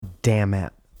Damn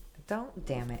it. Don't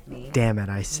damn it me. Damn it,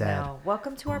 I said. No.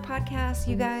 Welcome to our podcast,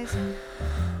 you guys.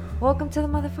 Welcome to the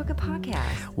motherfucking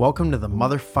podcast. Welcome to the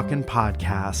motherfucking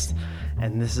podcast.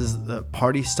 And this is the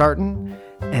party starting.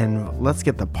 And let's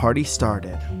get the party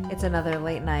started. It's another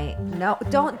late night. No,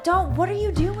 don't. What are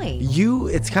you doing?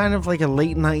 It's kind of like a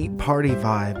late night party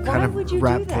vibe, Why kind of would you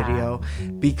rap do that? video.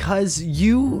 Because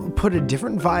you put a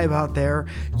different vibe out there.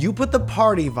 You put the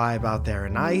party vibe out there.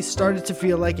 And I started to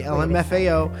feel like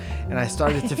LMFAO. And I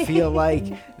started to feel like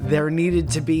there needed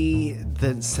to be,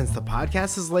 since the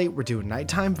podcast is late, we're doing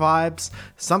nighttime vibes.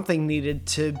 Something needed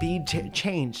to be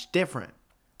changed, different.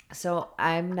 So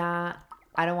I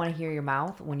don't want to hear your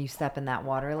mouth when you step in that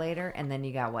water later, and then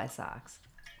you got wet socks.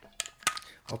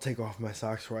 I'll take off my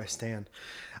socks where I stand.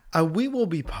 We will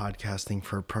be podcasting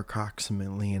for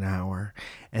approximately an hour,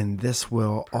 and this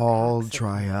will all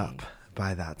dry up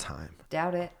by that time.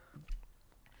 Doubt it.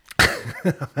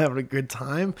 I'm having a good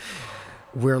time.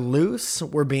 We're loose.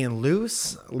 We're being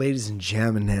loose. Ladies and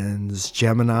Geminis.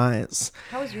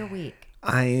 How was your week?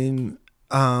 It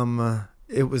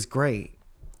was great.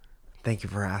 Thank you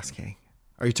for asking.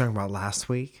 Are you talking about last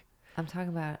week? I'm talking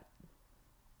about.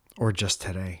 Or just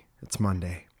today? It's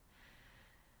Monday.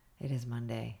 It is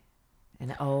Monday.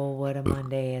 And oh, what a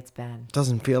Monday it's been.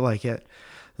 Doesn't feel like it.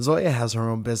 Zoya has her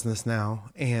own business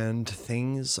now, and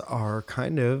things are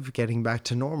kind of getting back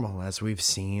to normal, as we've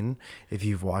seen if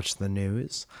you've watched the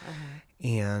news.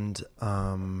 And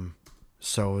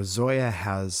so Zoya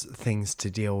has things to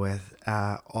deal with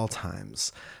at all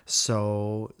times.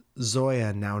 So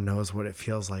Zoya now knows what it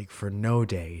feels like for no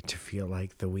day to feel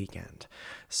like the weekend.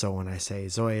 So when I say,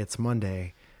 Zoya, it's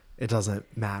Monday, it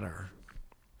doesn't matter.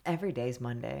 Every day's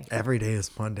Monday. Every day is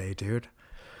Monday, dude.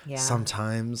 Yeah.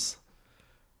 Sometimes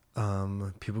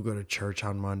people go to church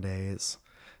on Mondays.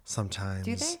 Sometimes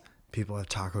Do they? people have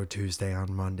Taco Tuesday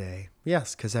on Monday.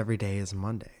 Yes, because every day is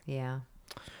Monday. Yeah.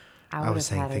 I was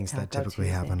saying things that typically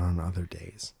happen on other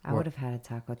days. I would have had a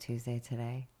Taco Tuesday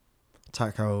today.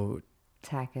 Taco,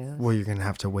 Tacos. well, you're going to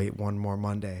have to wait one more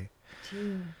Monday.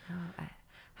 Dude,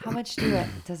 how much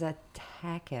does a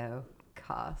taco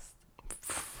cost?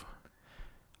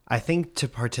 I think to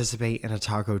participate in a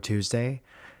Taco Tuesday,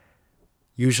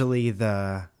 usually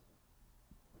the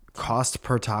cost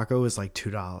per taco is like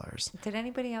 $2. Did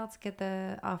anybody else get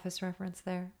the Office reference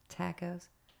there? Tacos.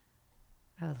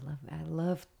 I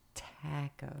love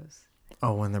tacos.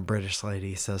 Oh, when the British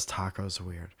lady says tacos are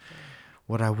weird.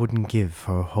 What I wouldn't give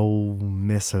for a whole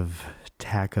mess of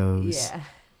tacos. Yeah.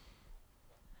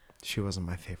 She wasn't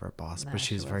my favorite boss, No, but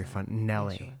she was very fun. Yeah,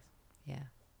 Nellie. she was. Yeah.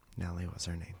 Nellie was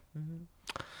her name. Mm-hmm.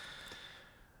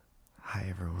 Hi,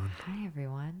 everyone. Hi,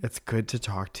 everyone. It's good to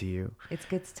talk to you. It's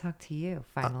good to talk to you,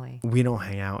 finally. We don't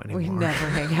hang out anymore. We never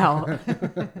hang out.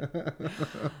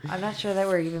 I'm not sure that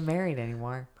we're even married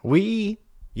anymore.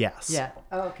 Yes. Yeah.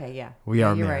 Oh, okay, yeah. We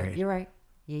are you're married. Right. You're right.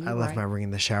 Yeah, I left my ring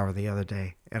in the shower the other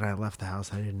day, and I left the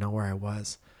house. I didn't know where I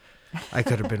was. I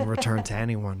could have been returned to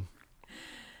anyone.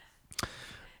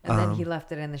 And then he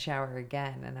left it in the shower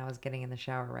again, and I was getting in the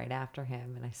shower right after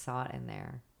him, and I saw it in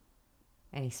there.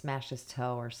 And he smashed his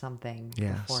toe or something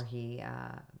Yes.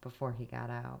 before he got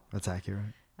out. That's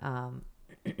accurate.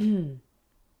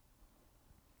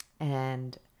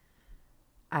 And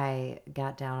I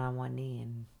got down on one knee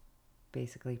and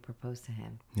basically proposed to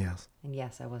him. Yes. And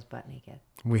yes, I was butt naked.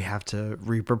 We have to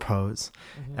re-propose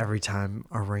every time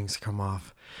our rings come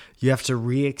off. You have to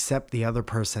re-accept the other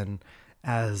person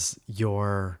as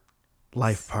your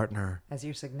life partner. As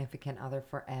your significant other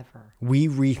forever. We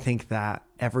rethink that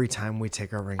every time we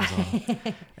take our rings off.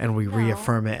 And we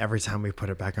reaffirm it every time we put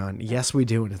it back on. Yes, we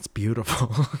do, and it's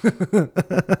beautiful.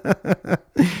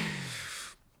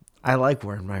 I like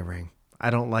wearing my ring. I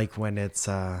don't like when it's...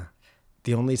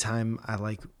 the only time I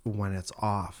like when it's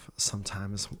off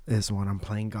sometimes is when I'm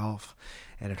playing golf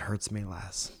and it hurts me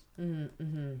less.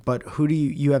 Mm-hmm. But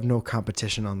you have no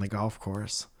competition on the golf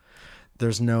course.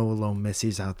 There's no little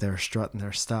missies out there strutting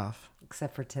their stuff.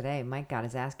 Except for today. Mike got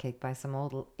his ass kicked by some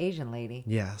old Asian lady.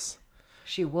 Yes.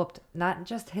 She whooped not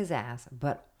just his ass,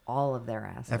 but all of their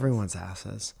asses. Everyone's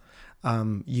asses.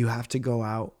 You have to go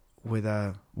out with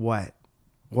a what?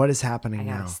 What is happening I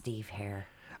got now? a Steve hair.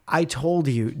 I told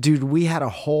you, dude, we had a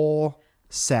whole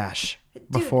sesh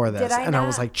before this. And I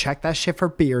was like, check that shit for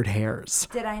beard hairs.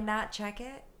 Did I not check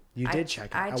it? You did check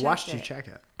it. I checked watched you check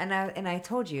it. And I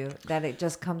told you that it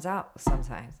just comes out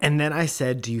sometimes. And then I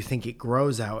said, do you think it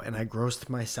grows out? And I grossed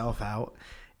myself out.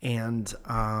 And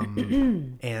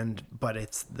but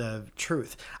it's the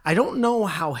truth. I don't know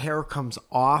how hair comes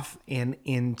off and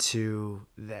into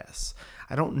this.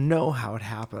 I don't know how it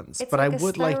happens, It's but like I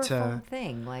would like to. styrofoam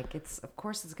thing. Like it's, of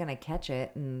course, it's gonna catch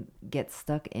it and get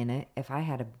stuck in it. If I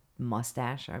had a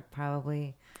mustache,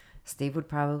 Steve would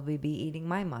probably be eating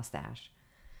my mustache.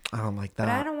 I don't like that.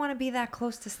 But I don't want to be that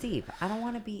close to Steve. I don't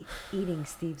want to be eating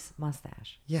Steve's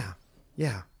mustache. Yeah.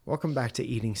 Yeah. Welcome back to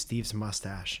Eating Steve's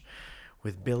Mustache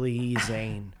with Billy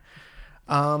Zane.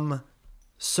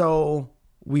 So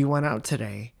we went out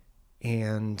today,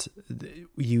 and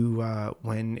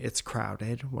when it's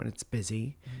crowded, when it's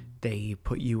busy, they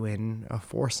put you in a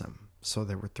foursome. So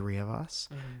there were three of us,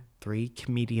 three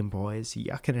comedian boys,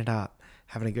 yucking it up,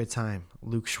 having a good time.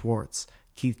 Luke Schwartz,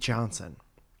 Keith Johnson.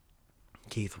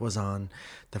 Keith was on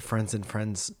the Friends and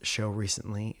Friends show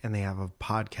recently, and they have a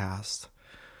podcast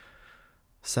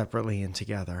separately and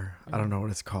together. I don't know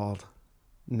what it's called.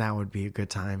 Now would be a good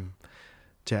time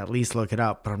to at least look it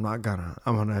up, but I'm not gonna.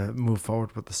 I'm gonna move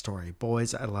forward with the story.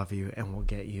 Boys, I love you, and we'll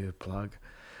get you a plug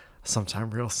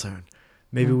sometime real soon.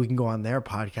 Maybe we can go on their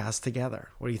podcast together.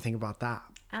 What do you think about that?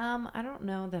 I don't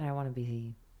know that I want to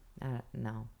be.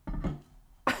 No.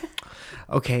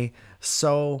 Okay,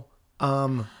 so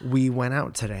we went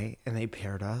out today, and they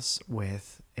paired us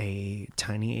with a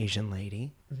tiny Asian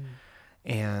lady,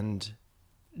 and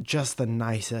just the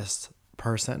nicest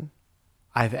person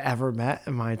I've ever met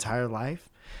in my entire life.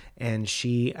 And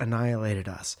she annihilated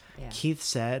us. Yeah. Keith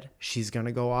said she's going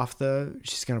to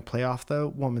play off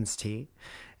the woman's tee,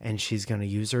 and she's going to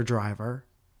use her driver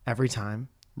every time,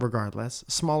 regardless.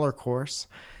 Smaller course.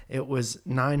 It was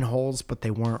 9 holes, but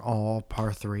they weren't all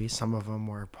par 3. Some of them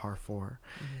were par 4,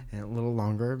 and a little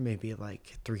longer, maybe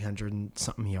like 300 and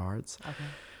something yards. Okay.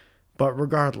 But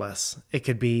regardless, it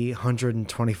could be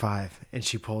 125, and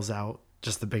she pulls out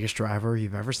just the biggest driver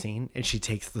you've ever seen, and she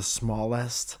takes the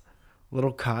smallest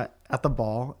little cut at the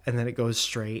ball, and then it goes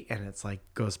straight, and it's like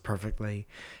goes perfectly.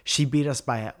 She beat us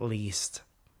by at least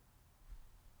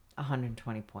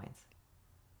 120 points.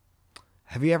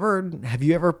 Have you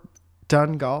ever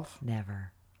done golf?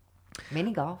 Never.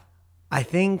 Mini golf. I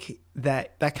think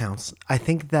that counts. I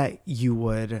think that you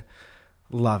would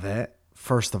love it,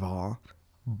 first of all,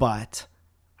 but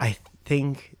I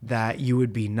think that you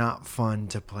would be not fun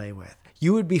to play with.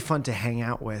 You would be fun to hang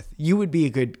out with. You would be a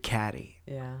good caddy.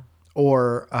 Yeah.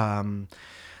 Or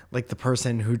like the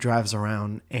person who drives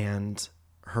around and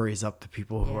hurries up the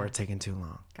people who are taking too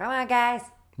long. Come on, guys.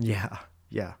 Yeah,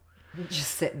 yeah. I'm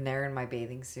just sitting there in my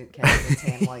bathing suit catching a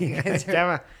tan while you guys are...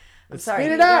 Damn it. I'm sorry,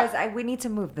 you Speed it up. guys. We need to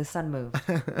move. The sun moved.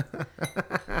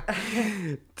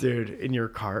 Dude, in your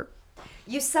cart.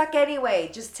 You suck anyway.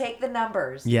 Just take the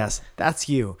numbers. Yes, that's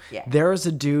you. Yeah. There is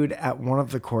a dude at one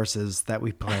of the courses that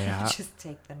we play at. Just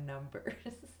take the numbers.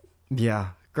 Yeah,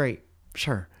 great.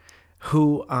 Sure.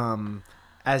 Who,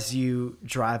 as you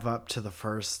drive up to the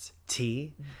first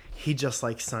tee, he just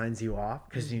like signs you off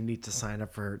because you need to sign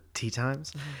up for tee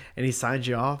times. And he signs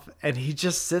you off, and he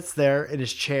just sits there in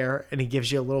his chair, and he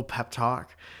gives you a little pep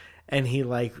talk, and he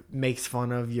like makes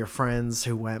fun of your friends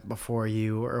who went before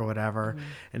you or whatever.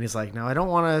 And he's like, no, I don't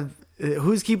want to,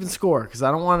 who's keeping score? Because I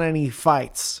don't want any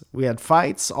fights. We had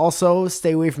fights. Also,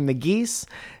 stay away from the geese.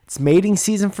 It's mating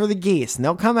season for the geese, and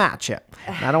they'll come at you.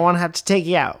 And I don't want to have to take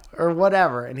you out or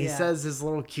whatever. And he says his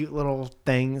little cute little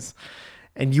things,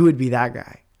 and you would be that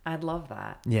guy. I'd love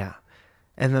that. Yeah.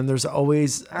 And then there's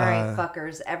always... All right,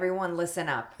 fuckers. Everyone listen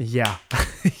up. Yeah.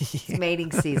 It's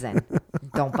mating season.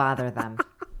 Don't bother them.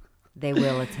 They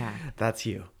will attack. That's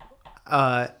you.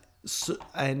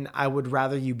 And I would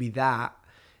rather you be that,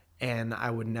 and I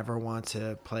would never want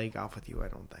to play golf with you, I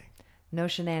don't think. No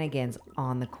shenanigans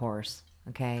on the course,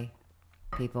 okay?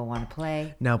 People want to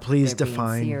play. Now, please They're being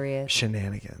define serious.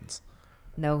 shenanigans.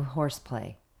 No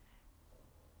horseplay.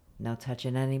 No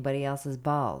touching anybody else's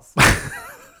balls.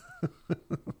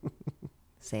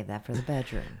 Save that for the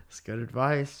bedroom. It's good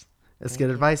advice. It's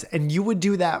good advice. And you would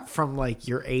do that from like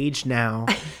your age now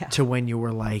to when you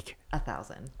were like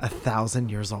 1,000.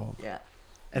 1,000 years old. Yeah.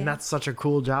 And that's such a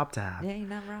cool job to have. Yeah, you're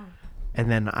not wrong.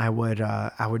 And then I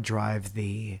would drive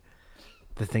the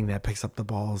thing that picks up the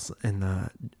balls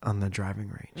on the driving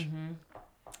range.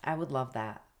 I would love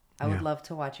that. I would love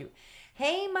to watch you.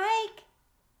 Hey, Mike.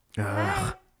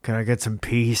 Ugh, can I get some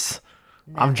peace?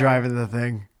 I'm driving the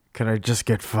thing. Can I just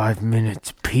get 5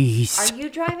 minutes peace? Are you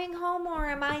driving home or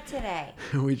am I today?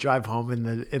 We drive home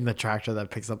in the tractor that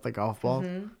picks up the golf ball.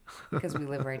 Because we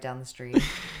live right down the street.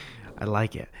 I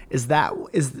like it. Is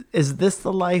this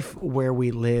the life where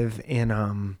we live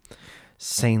in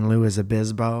St. Louis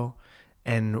Obispo,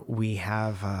 and we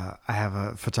have I have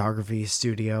a photography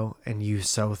studio, and you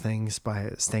sew things by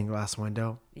a stained glass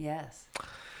window? Yes.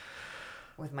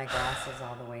 With my glasses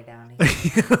all the way down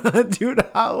here. Dude,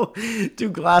 how do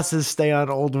glasses stay on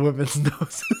old women's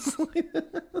noses?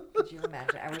 Could you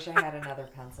imagine? I wish I had another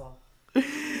pencil.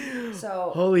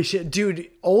 So Holy shit. Dude,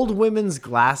 old women's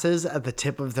glasses at the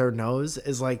tip of their nose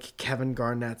is like Kevin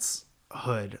Garnett's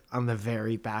hood on the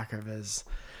very back of his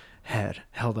head,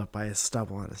 held up by his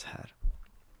stubble on his head.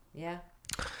 yeah,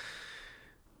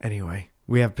 Anyway,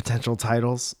 we have potential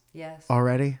titles yes.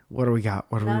 already. What do we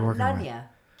got? What are we working None with?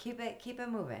 yet. Keep it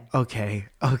moving. Okay.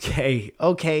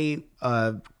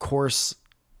 Course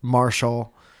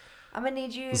Marshall. I'm gonna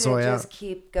need you to Zoya. just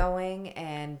keep going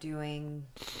and doing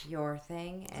your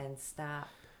thing and stop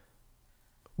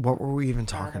What were we even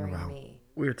talking bothering about? me.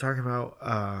 We were talking about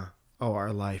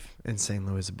our life in St.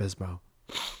 Louis Obispo.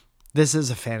 This is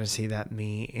a fantasy that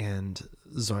me and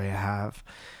Zoya have,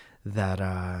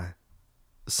 that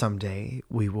someday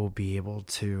we will be able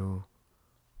to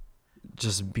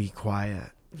just be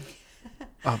quiet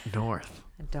up north.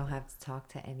 I don't have to talk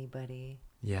to anybody.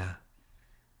 Yeah.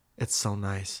 It's so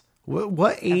nice.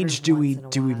 What age Every do we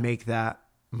once in a while. make that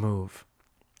move?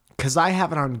 Because I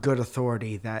have it on good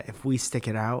authority that if we stick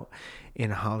it out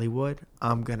in Hollywood,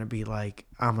 I'm gonna be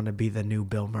the new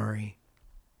Bill Murray,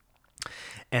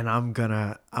 and I'm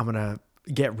gonna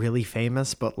get really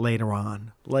famous, but later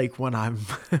on, like when I'm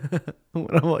when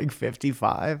I'm like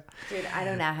 55. Dude, I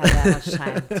do not have that much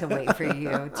time to wait for you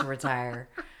to retire.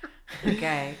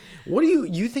 Okay. What do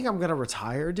you think I'm gonna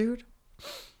retire, dude?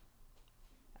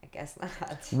 I guess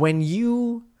not. When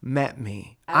you met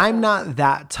me, I'm not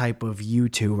that type of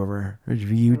YouTuber.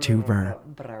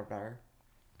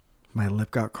 My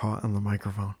lip got caught on the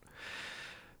microphone.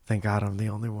 Thank God I'm the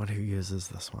only one who uses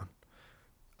this one.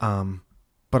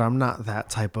 But I'm not that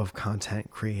type of content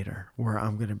creator where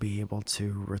I'm going to be able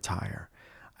to retire.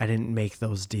 I didn't make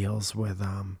those deals with,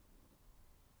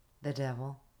 The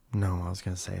devil. no, I was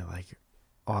going to say like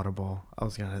Audible. I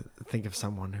was going to think of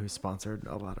someone who sponsored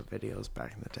a lot of videos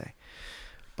back in the day.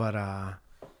 But I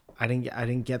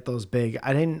didn't get those big.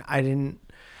 I didn't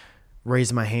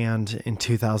raise my hand in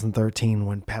 2013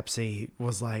 when Pepsi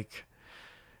was like,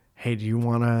 hey, do you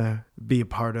want to be a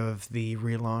part of the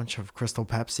relaunch of Crystal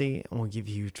Pepsi? And we'll give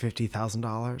you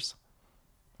 $50,000.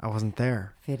 I wasn't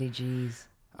there. 50 G's.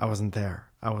 I wasn't there.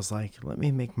 I was like, let me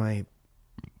make my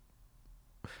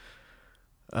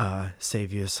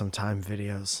save you some time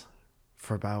videos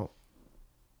for about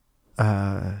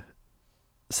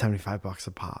 $75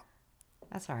 a pop.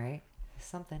 That's all right.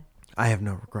 Something. I have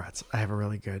no regrets. I have a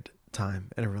really good time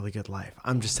and a really good life.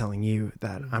 I'm just telling you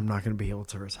that I'm not going to be able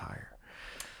to retire.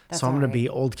 That's So I'm all going to right. be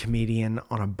old comedian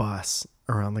on a bus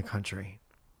around the country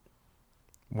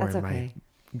wearing That's my okay.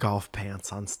 golf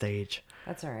pants on stage.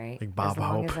 That's all right. Like Bob as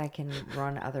long Hope. as I can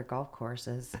run other golf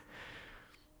courses.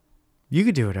 You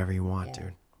could do whatever you want, Yeah.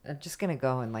 dude. I'm just going to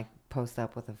go and like post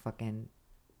up with a fucking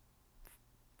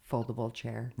foldable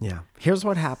chair. Yeah. Here's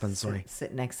what happens, Zoe.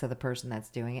 Sit next to the person that's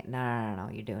doing it. No.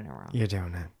 You're doing it wrong. You're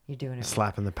doing it. You're doing it wrong.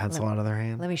 Slapping the pencil out of their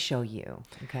hand. Let me show you.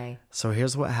 Okay. So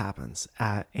here's what happens.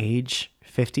 At age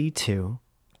 52,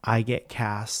 I get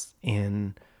cast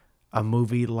in a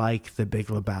movie like The Big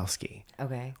Lebowski,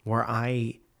 Okay. where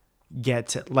I get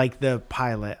to, like the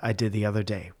pilot I did the other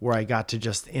day, where I got to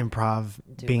just improv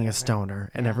being a whatever.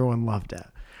 stoner and everyone loved it,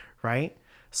 right?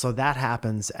 So that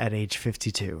happens at age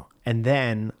 52. And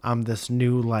then I'm this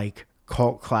new like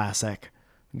cult classic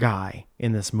guy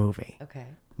in this movie. Okay.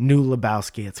 New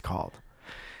Lebowski, it's called.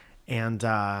 And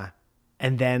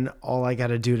then all I got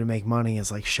to do to make money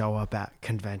is like show up at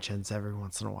conventions every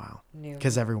once in a while. New.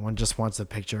 Because everyone just wants a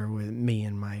picture with me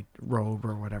in my robe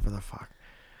or whatever the fuck.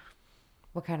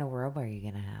 What kind of robe are you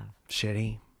going to have?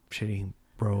 Shitty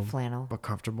robe. Flannel? But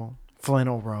comfortable.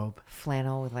 Flannel robe.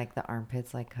 Flannel with like the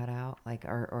armpits like cut out, like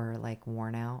or like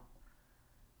worn out.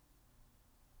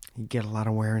 You get a lot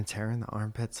of wear and tear in the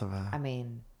armpits of a... I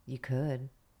mean, you could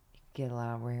get a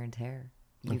lot of wear and tear.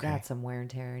 You Okay. got some wear and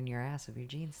tear in your ass of your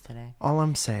jeans today. All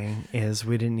I'm saying is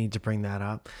we didn't need to bring that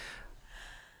up.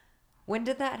 When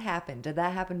did that happen? Did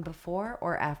that happen before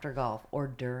or after golf or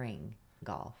during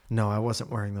golf? No, I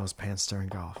wasn't wearing those pants during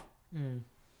golf.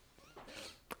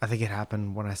 I think it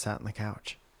happened when I sat on the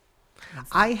couch.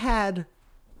 I had...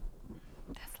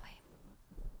 That's lame.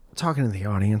 talking to the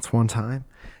audience one time.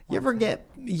 You ever get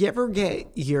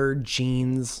your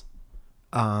jeans,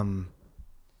 I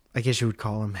guess you would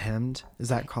call them hemmed. Is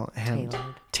that called hemmed?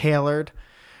 Tailored,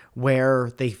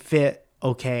 where they fit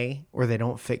okay or they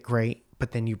don't fit great,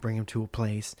 but then you bring them to a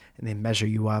place and they measure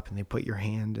you up and they put their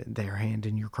hand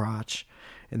in your crotch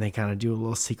and they kind of do a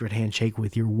little secret handshake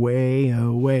with your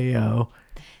way-o.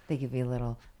 They give you a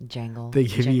little jangle. They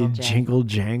give you a jangle. jingle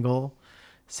jangle,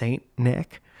 Saint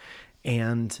Nick.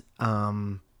 and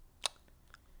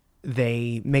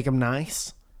they make them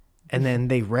nice, and then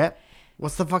they rip.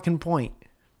 What's the fucking point?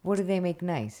 What do they make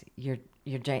nice? Your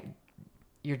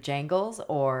jangles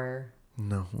or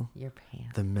No, your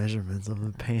pants? the measurements of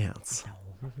the pants.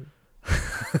 No.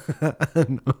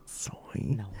 No soy.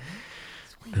 No.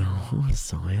 No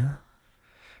soy.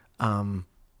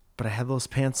 But I had those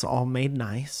pants all made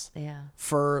nice. Yeah.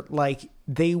 For like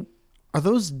are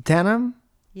those denim?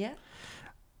 Yeah.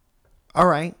 All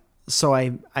right. So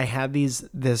I had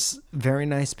this very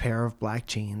nice pair of black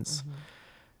jeans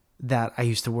that I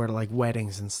used to wear to like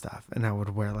weddings and stuff. And I would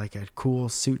wear like a cool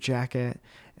suit jacket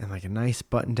and like a nice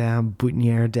button down,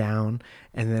 boutonniere down.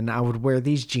 And then I would wear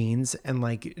these jeans and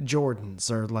like Jordans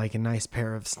or like a nice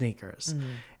pair of sneakers.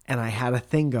 And I had a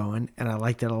thing going and I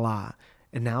liked it a lot.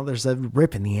 And now there's a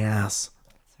rip in the ass.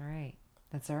 That's all right.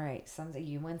 That's all right. Some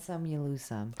you win some, you lose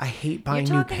some. I hate buying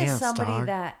You're new talking pants, to somebody dog.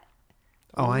 that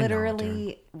Oh, I know,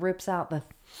 literally rips out the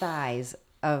thighs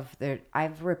of their.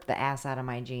 I've ripped the ass out of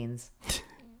my jeans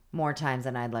more times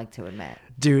than I'd like to admit.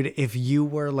 Dude, if you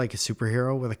were like a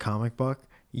superhero with a comic book,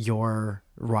 your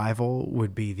rival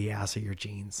would be the ass of your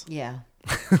jeans. Yeah.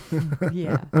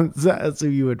 Yeah. That's who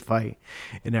you would fight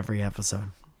in every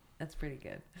episode. That's pretty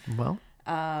good. Well,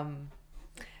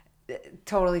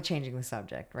 Totally changing the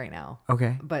subject right now.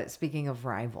 okay. But speaking of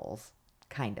rivals,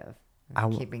 kind of.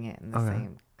 Keeping it in the okay.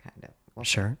 same kind of. Well,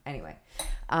 Sure. anyway,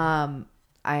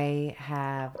 I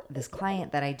have this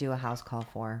client that I do a house call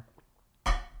for,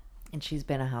 and she's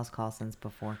been a house call since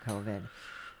before COVID.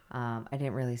 I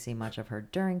didn't really see much of her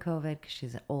during COVID because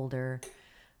she's older,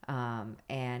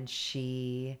 and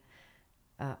she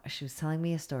was telling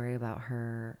me a story about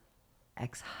her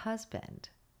ex-husband,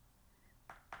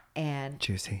 and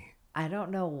Juicy. I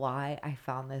don't know why I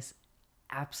found this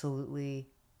absolutely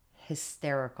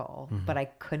hysterical, but I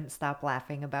couldn't stop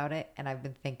laughing about it, and I've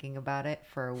been thinking about it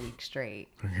for a week straight.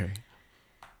 Okay.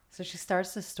 So she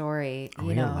starts the story, Are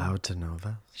we allowed to know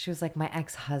this? she was like, my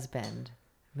ex-husband,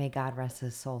 may God rest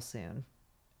his soul soon.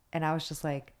 And I was just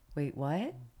like, wait,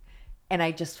 what? And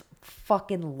I just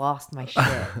fucking lost my shit.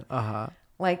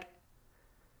 Like,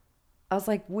 I was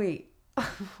like, wait.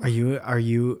 Are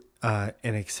you an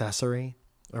accessory?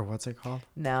 Or what's it called?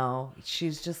 No,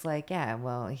 she's just like, yeah,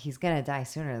 well, he's gonna die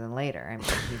sooner than later. I mean,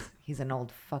 he's an old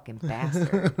fucking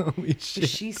bastard. Holy But shit.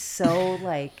 she's so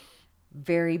like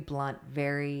very blunt,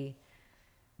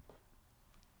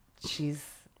 she's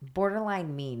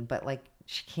borderline mean, but like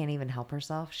she can't even help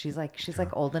herself. She's like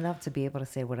old enough to be able to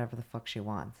say whatever the fuck she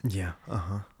wants. Yeah.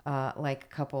 Uh-huh. Like a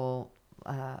couple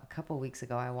weeks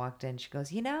ago, I walked in. She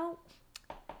goes,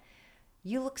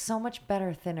 you look so much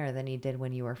better thinner than you did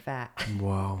when you were fat.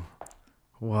 Whoa.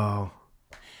 I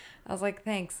was like,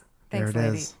 thanks, There it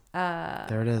lady. is.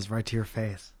 There it is, right to your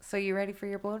face. So you ready for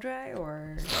your blow dry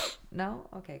or no?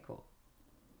 Okay, cool.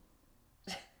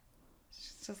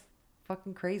 She's just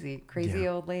fucking crazy Yeah.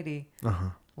 old lady. Uh-huh.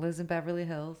 Lives in Beverly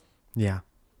Hills. Yeah.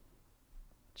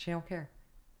 She don't care.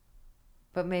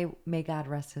 But may God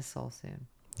rest his soul soon.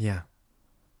 Yeah.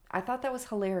 I thought that was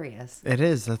hilarious. It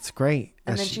is. That's great.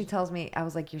 And then she tells me, I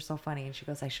was like, you're so funny. And she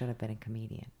goes, I should have been a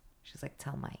comedian. She's like,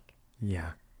 tell Mike.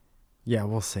 Yeah. Yeah,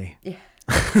 we'll see. Yeah.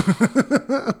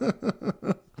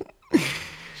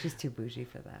 She's too bougie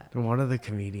for that. One of the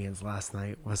comedians last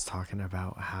night was talking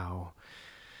about how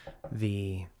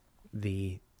the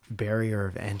barrier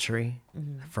of entry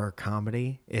for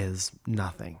comedy is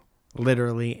nothing.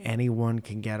 Literally anyone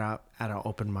can get up at an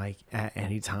open mic at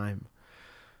any time.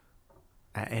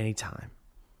 At any time.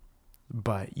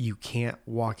 But you can't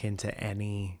walk into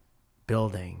any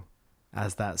building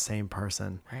as that same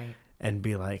person. Right. And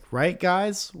be like, right,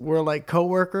 guys? We're like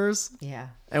coworkers Yeah.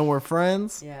 and we're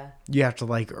friends. Yeah. You have to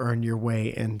like earn your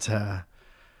way into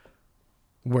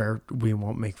where we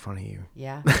won't make fun of you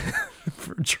Yeah.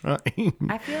 for trying.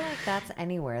 I feel like that's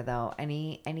anywhere though.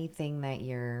 Anything that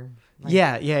you're like,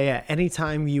 Yeah.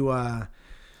 Anytime you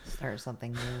start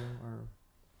something new or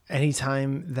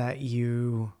anytime that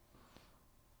you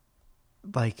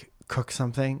like cook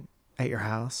something at your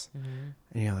house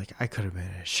and you're like, I could have been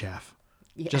a chef.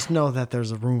 yeah. Just know that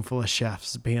there's a room full of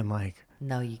chefs being like,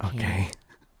 No, you can't. okay.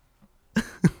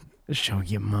 Show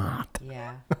your mouth.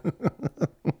 Yeah.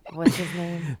 What's his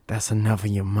name? That's enough of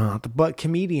your mouth. But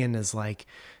comedian is like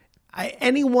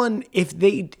anyone,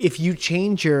 if you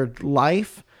change your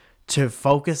life to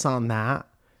focus on that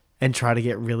and try to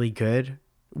get really good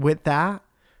with that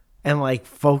and like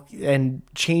and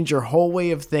change your whole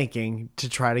way of thinking to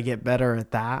try to get better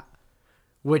at that,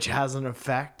 which has an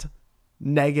effect,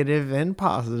 negative and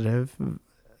positive, on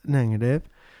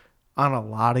a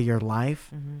lot of your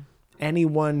life.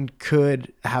 anyone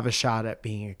could have a shot at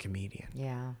being a comedian.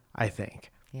 Yeah. I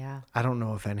think. Yeah. I don't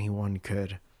know if anyone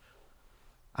could.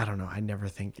 I don't know. I never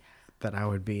think that I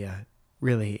would be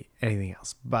really anything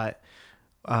else. But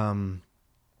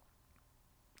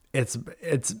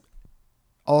it's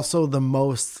also the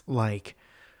most like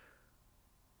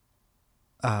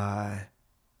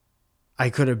I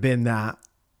could have been that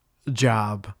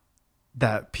job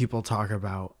that people talk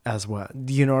about as well.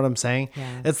 Do you know what I'm saying?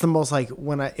 Yeah. It's the most like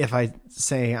if I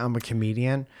say I'm a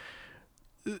comedian,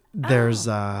 there's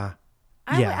yeah.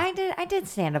 I did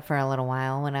stand up for a little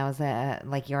while when I was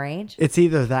like your age. It's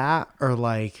either that or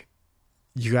like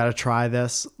you got to try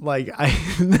this. Like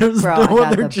there's Bro, no I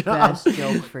got other the job. best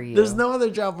joke for you. There's no other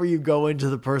job where you go into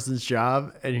the person's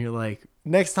job and you're like,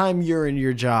 next time you're in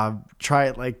your job, try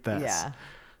it like this. Yeah.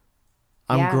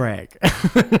 I'm Yeah. Greg.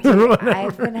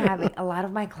 I've been having a lot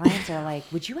of my clients are like,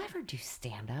 would you ever do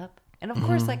stand up? And of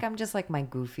course, like I'm just like my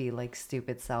goofy, like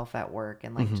stupid self at work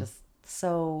and like just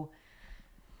so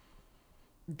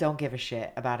don't give a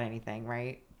shit about anything,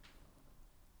 right?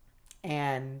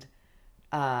 And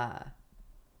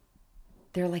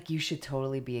they're like, you should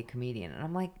totally be a comedian. And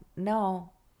I'm like, no,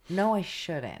 I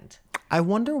shouldn't. I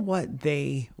wonder what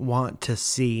they want to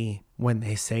see when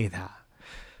they say that.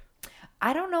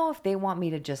 I don't know if they want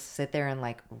me to just sit there and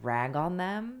like rag on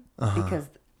them because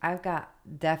I've got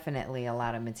definitely a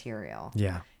lot of material.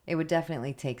 Yeah. It would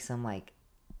definitely take some like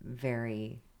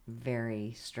very,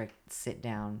 very strict sit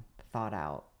down, thought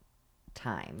out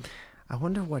time. I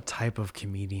wonder what type of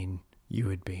comedian you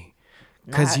would be.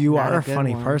 Because Not- you not are a a good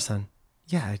funny one. person.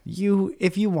 Yeah,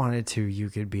 if you wanted to, you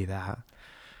could be that.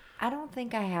 I don't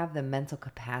think I have the mental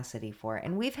capacity for it.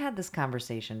 And we've had this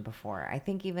conversation before. I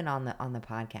think even on the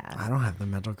podcast. I don't have the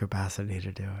mental capacity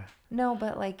to do it. No,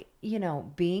 but like, you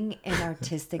know, being an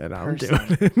artistic And I'm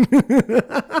person. doing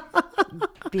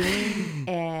it. Being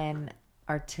an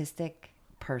artistic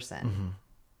person, Mm-hmm.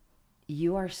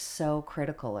 you are so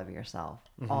critical of yourself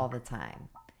all the time.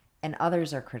 And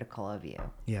others are critical of you.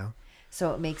 Yeah.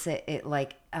 So it makes it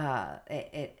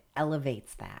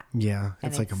elevates that. Yeah. And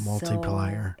It's like a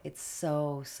multiplier. It's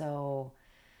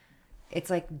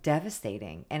like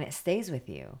devastating and it stays with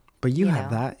you. But you you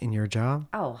have know? that in your job?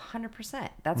 Oh, 100%.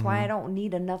 That's why I don't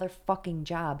need another fucking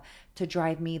job to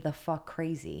drive me the fuck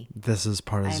crazy. This is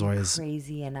part of I'm Zoya's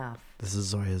crazy enough. This is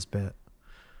Zoya's bit.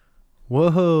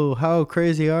 Whoa, how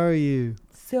crazy are you?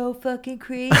 So fucking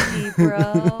crazy,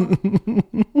 bro.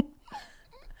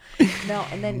 No,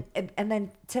 and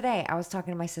then today I was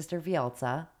talking to my sister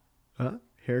Vielza,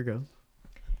 Here it goes.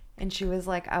 and she was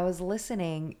like, I was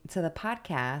listening to the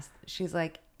podcast. She's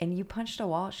like, and you punched a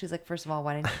wall? She's like, first of all,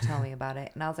 why didn't you tell me about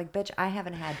it? And I was like, bitch, I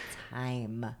haven't had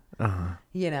time.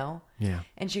 You know? Yeah.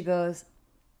 And she goes,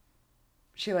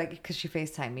 because she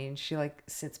FaceTimed me and she like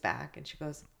sits back and she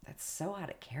goes, that's so out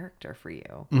of character for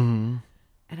you. Mm-hmm.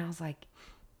 And I was like,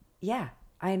 yeah,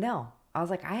 I know. I was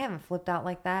like, I haven't flipped out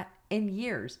like that in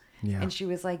years. Yeah. And she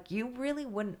was like, you really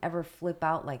wouldn't ever flip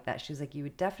out like that. She was like, you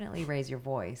would definitely raise your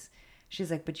voice. She's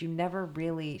like, but you never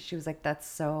really, she was like, that's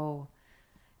so,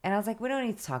 and I was like, we don't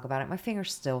need to talk about it. My finger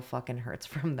still fucking hurts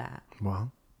from that.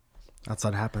 Well, that's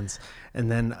what happens.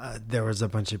 And then there was a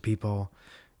bunch of people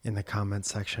in the comment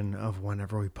section of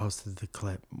whenever we posted the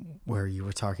clip where you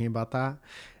were talking about that.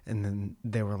 And then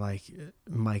they were like,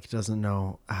 Mike doesn't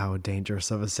know how dangerous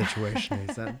of a situation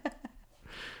he's in.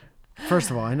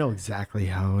 First of all, I know exactly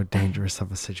how dangerous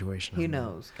of a situation Who I'm in.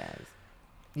 knows, guys?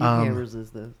 You can't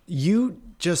resist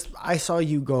this. I saw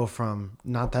you go from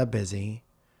not that busy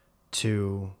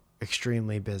to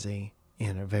extremely busy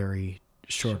in a very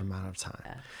short amount of time.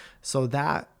 Yeah. So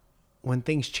that when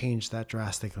things change that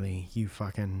drastically, you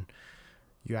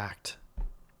act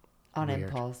On weird.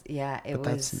 impulse. Yeah, it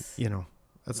But was. that's,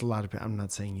 that's a lot of people. I'm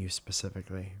not saying you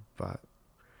specifically, but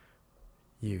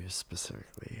you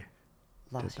specifically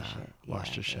Lost did your that. shit.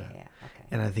 Lost your shit. Yeah, okay.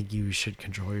 And I think you should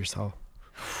control yourself.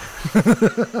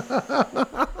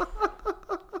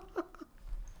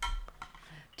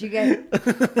 Do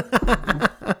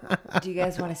you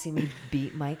guys want to see me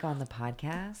beat Mike on the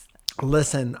podcast?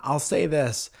 Listen, I'll say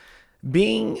this.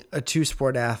 Being a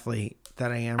two-sport athlete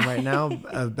that I am right now,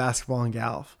 of basketball and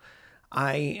golf,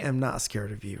 I am not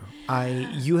scared of you.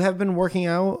 You have been working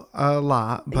out a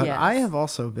lot, but Yes. I have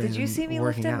also been Did you see me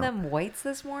working lifting out. them weights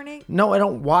this morning? No, I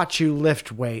don't watch you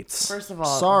lift weights. First of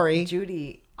all, sorry,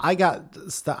 Judy, I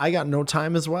got no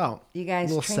time as well. you guys,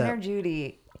 Little trainer sip.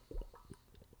 Judy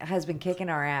has been kicking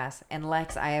our ass. And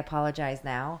Lex, I apologize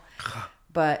now,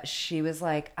 but she was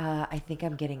like, I think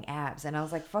I'm getting abs. And I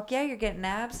was like, fuck yeah, you're getting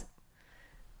abs.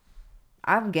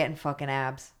 I'm getting fucking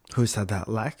abs. Who said that,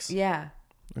 Lex? Yeah.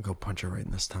 I'll go punch her right in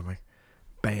the stomach.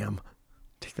 Bam.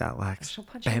 Take that, Lex. She'll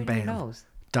punch Bam, you in bam. your nose.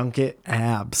 Dunk it,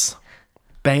 abs.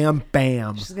 Bam,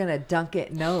 bam. She's gonna dunk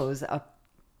it nose up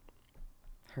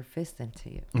her fist into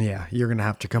you. Yeah, you're going to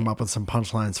have to come up with some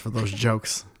punchlines for those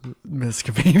jokes, Miss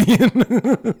Comedian.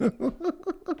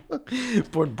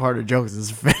 Important part of jokes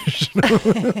is fish.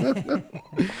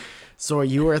 So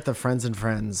you were at the Friends and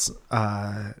Friends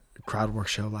crowd work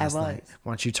show last night.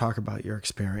 Why don't you talk about your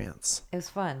experience? It was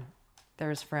fun. There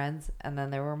was friends, and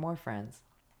then there were more friends.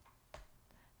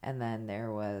 And then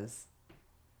there was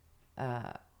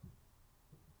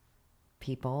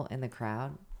people in the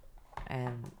crowd,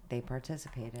 and they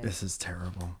participated. This is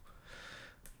terrible.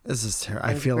 This is terrible.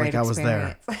 I It was a feel like great I was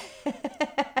there. experience.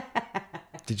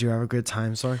 Did you have a good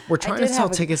time, Sorry? We're trying to sell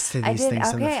tickets to these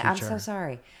things in the future. I'm so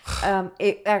sorry.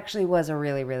 It actually was a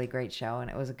really, really great show, and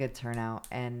it was a good turnout,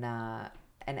 and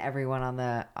everyone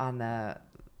on the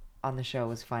show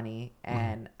was funny,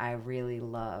 and I really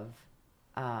love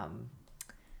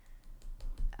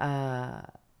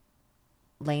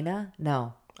Lena?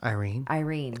 No. Irene?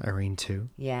 Irene too.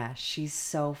 Yeah, she's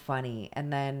so funny.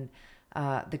 And then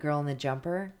the girl in the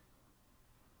jumper.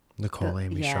 Nicole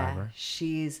Amy Shriver.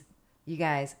 You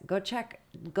guys, go check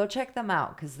them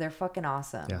out because they're fucking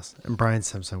awesome. Yes. And Brian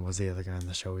Simpson was the other guy on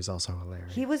the show. He's also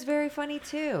hilarious. He was very funny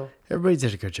too. Everybody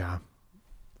did a good job.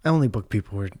 I only book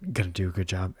people who are going to do a good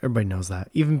job. Everybody knows that.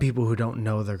 Even people who don't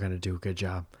know they're going to do a good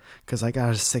job. Because I got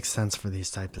a sixth sense for these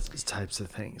types of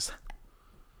things.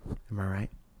 Am I right?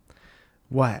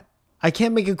 What? I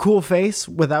can't make a cool face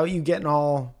without you getting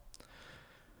all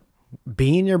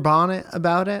bee in your bonnet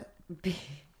about it? I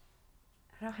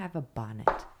don't have a bonnet.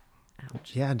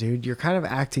 Ouch. Yeah, dude. You're kind of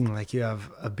acting like you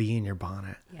have a bee in your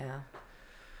bonnet. Yeah.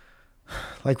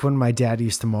 Like when my dad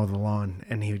used to mow the lawn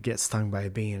and he would get stung by a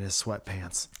bee in his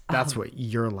sweatpants. That's what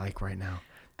you're like right now.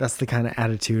 That's the kind of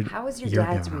attitude. How was your you're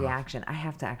dad's giving off. reaction? I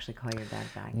have to actually call your dad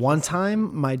back. One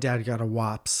time, my dad got a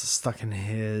wasp stuck in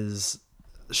his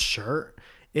shirt.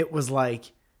 It was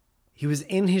like he was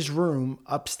in his room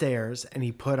upstairs and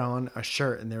he put on a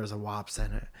shirt and there was a wasp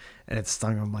in it. And it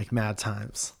stung him like mad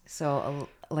times. So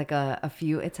like a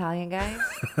few Italian guys?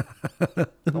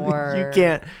 Or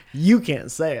You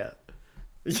can't say it.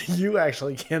 You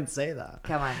actually can't say that.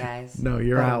 Come on, guys. No,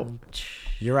 you're out.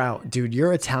 You're out. Dude,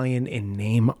 you're Italian in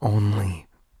name only.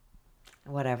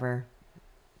 Whatever.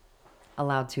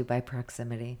 Allowed to by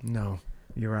proximity. No,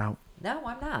 you're out. No,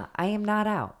 I'm not. I am not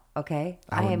out. Okay?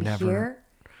 I am never... here.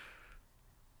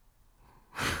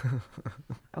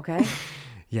 Okay?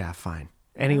 Yeah, fine.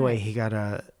 Anyway, he got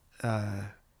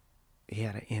he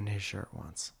had it in his shirt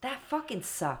once. That fucking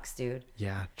sucks, dude.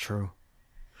 Yeah, true.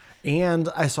 And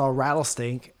I saw a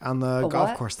rattlesnake on the golf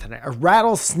what? course today. A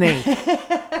rattlesnake.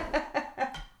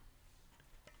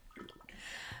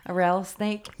 A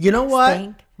rattlesnake? You know what,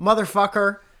 Stank?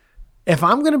 motherfucker? If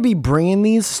I'm going to be bringing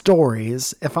these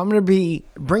stories, if I'm going to be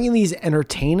bringing these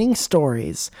entertaining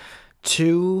stories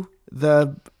to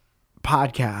the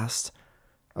podcast,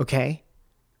 okay?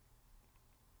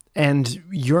 And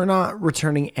you're not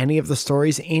returning any of the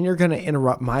stories and you're going to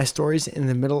interrupt my stories in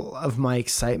the middle of my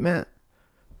excitement.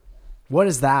 What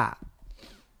is that?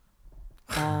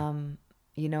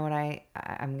 You know what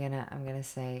I'm gonna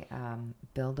say?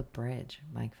 Build a bridge,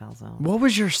 Mike Falzone. What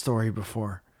was your story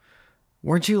before?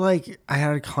 Weren't you like, I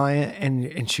had a client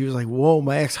and she was like, whoa,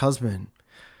 my ex-husband.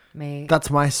 That's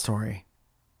my story.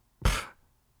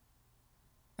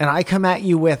 And I come at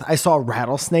you with, I saw a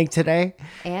rattlesnake today.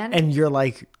 And you're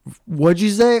like, what'd you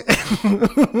say?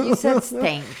 You said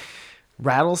stank.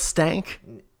 Rattlesnake?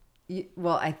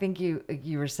 Well, I think you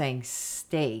were saying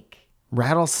steak.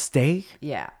 Rattlesteak?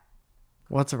 Yeah.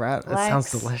 What's a rat? It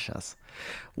sounds delicious.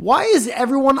 Why is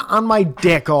everyone on my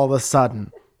dick all of a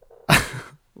sudden?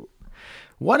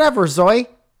 Whatever, Zoe.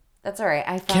 That's all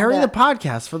right. Carry the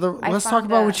podcast for the. Let's talk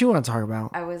about what you want to talk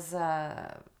about.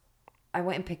 I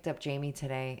went and picked up Jamie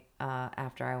today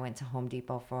after I went to Home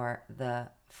Depot for the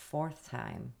 4th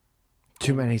time.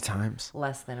 Too many times.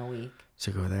 Less than a week.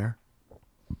 To go there.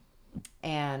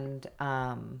 And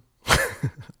I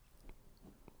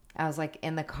was like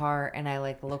in the car and I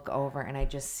like look over and I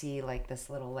just see like this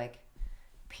little like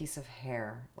piece of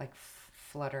hair like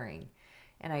fluttering.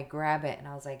 And I grab it and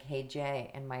I was like, hey,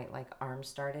 Jay. And my like arm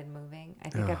started moving. I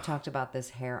think I've talked about this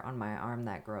hair on my arm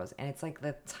that grows. And it's like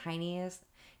the tiniest.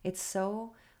 It's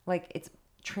so like it's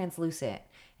translucent.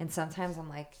 And sometimes I'm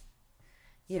like,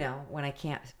 you know, when I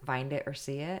can't find it or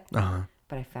see it. But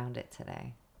I found it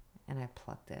today and I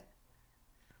plucked it.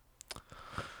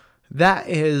 That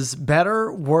is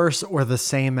better, worse, or the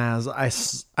same as I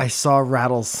saw a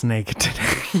rattlesnake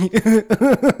today.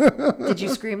 Did you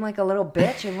scream like a little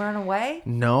bitch and run away?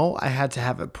 No, I had to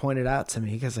have it pointed out to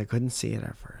me because I couldn't see it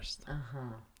at first.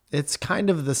 It's kind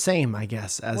of the same, I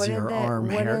guess, as What did your the- arm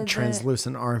what hair, did the-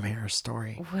 translucent arm hair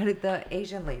story. What did the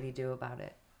Asian lady do about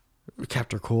it?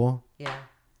 Kept her cool, Yeah.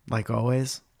 like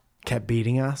always. Kept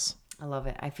beating us. I love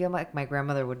it. I feel like my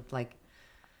grandmother would like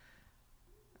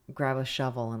grab a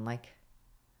shovel and like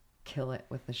kill it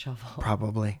with the shovel.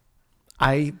 Probably.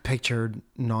 I pictured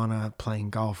Nana playing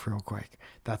golf real quick.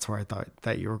 That's where I thought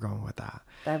that you were going with that.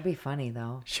 That'd be funny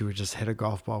though. She would just hit a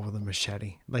golf ball with a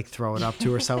machete, like throw it up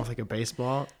to herself like a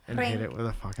baseball and hit it with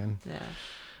a fucking. Yeah.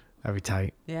 That'd be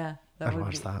tight. Yeah. I'd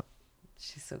watch that.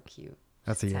 She's so cute.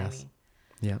 That's a She's yes. tiny.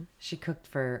 Yeah. She cooked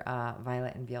for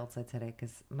Violet and Bielsa today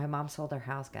because my mom sold her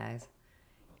house, guys.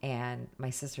 And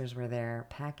my sisters were there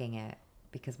packing it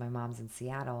because my mom's in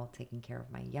Seattle taking care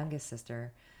of my youngest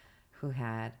sister who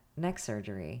had neck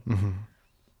surgery.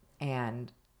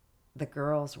 And the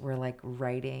girls were like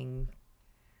writing,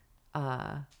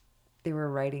 they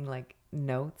were writing like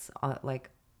notes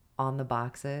on the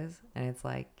boxes. And it's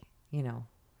like, you know,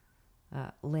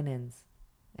 linens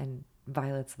and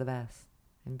Violet's the best.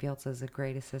 And Bielsa's a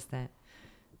great assistant.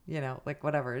 You know, like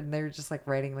whatever. And they were just like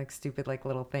writing like stupid like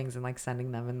little things and like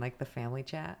sending them in like the family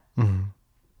chat.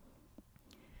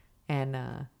 And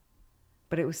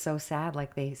but it was so sad.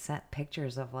 Like they sent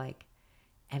pictures of like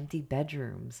empty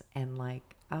bedrooms and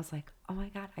like I was like, oh my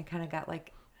God, I kind of got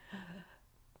like,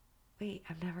 wait,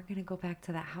 I'm never gonna go back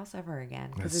to that house ever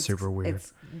again. That's super weird.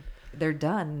 They're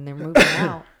done and they're moving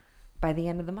out by the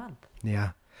end of the month.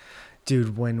 Yeah.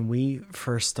 Dude, when we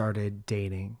first started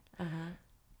dating,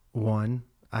 one,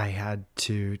 I had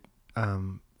to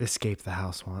escape the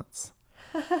house once.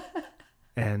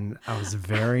 And I was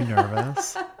very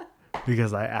nervous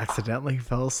because I accidentally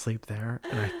fell asleep there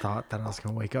and I thought that I was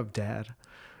going to wake up dead.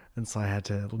 And so I had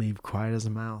to leave quiet as a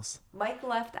mouse. Mike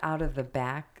left out of the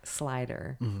back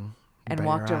slider and Bet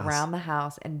walked your ass. around the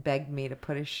house and begged me to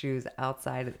put his shoes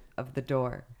outside of the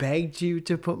door. Begged you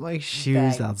to put my shoes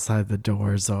Begged. outside the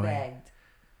door, Zoe. Begged.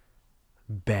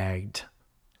 Begged.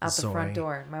 Out the Zoe. front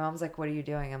door. My mom's like, what are you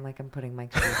doing? I'm like, I'm putting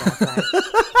Mike's shoes outside.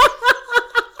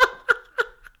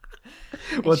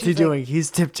 What's he she's like- doing? He's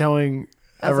tiptoeing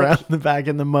was around like- the back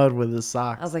in the mud with his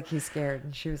socks. I was like, he's scared.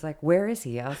 And she was like, where is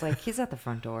he? I was like, he's at the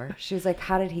front door. She was like,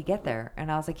 how did he get there? And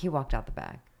I was like, he walked out the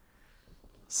back.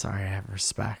 Sorry, I have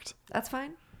respect. That's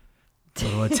fine.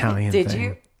 Little Italian Did thing.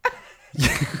 you?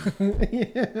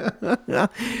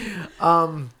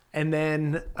 And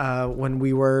then when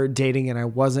we were dating and I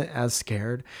wasn't as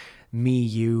scared, me,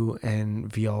 you, and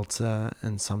Violta,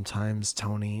 and sometimes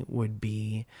Tony would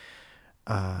be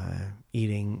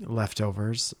eating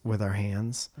leftovers with our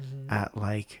hands at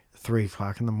like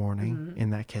 3:00 in the morning in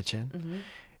that kitchen.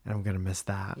 And I'm going to miss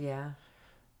that. Yeah.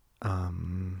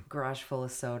 Garage full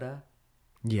of soda.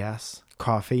 Yes.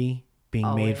 Coffee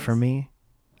being made for Always. me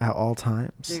at all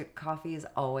times. Dude, coffee is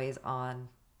always on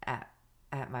at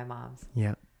my mom's.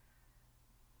 Yeah.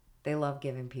 They love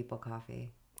giving people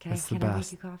coffee. Can That's the I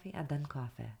best. make you coffee? I done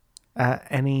coffee. At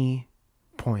any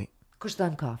point. Kush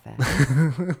done coffee.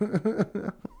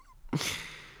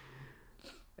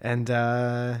 And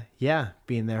yeah,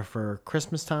 being there for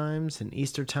Christmas times and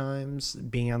Easter times,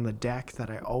 being on the deck that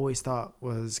I always thought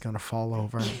was going to fall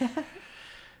over.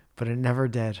 But it never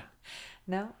did.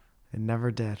 No, It never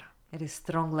did. it is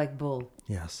strong like bull.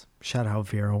 Yes. Shout out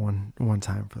Vera one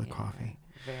time for the coffee.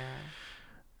 Vera.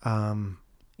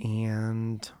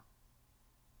 And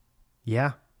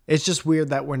yeah, it's just weird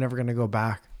that we're never going to go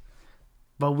back.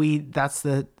 But that's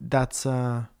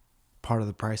part of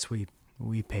the price we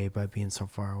pay by being so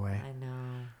far away.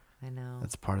 I know.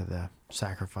 That's part of the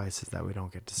sacrifices that we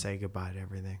don't get to say goodbye to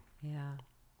everything. Yeah.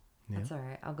 That's all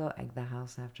right. I'll go egg the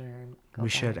house after. I go We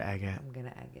back. should egg it. I'm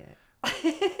gonna egg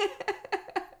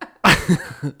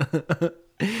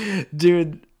it.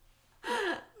 Dude,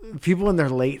 people in their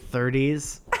late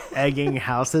 30s egging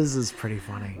houses is pretty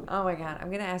funny. Oh my god!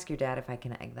 I'm gonna ask your dad if I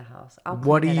can egg the house.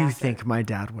 What do clean it you after. think my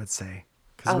dad would say?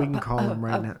 Because we can call him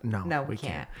right now. no, we we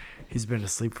can't. He's been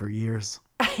asleep for years.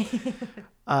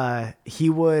 He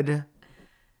would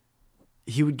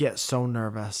get so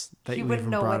nervous that He you wouldn't even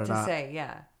know brought what it to up. say.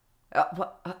 Yeah.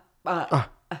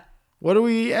 What are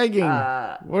we egging?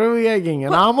 What are we egging?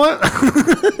 An omelet?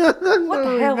 What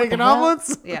the hell? making what the hell?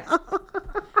 omelets? Yeah.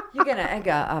 You're gonna egg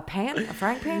a pan, a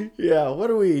frying pan? Yeah. What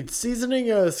are we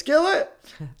seasoning a skillet? Is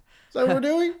that what we're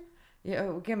doing? Yeah,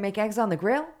 we're gonna make eggs on the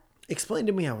grill. Explain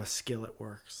to me how a skillet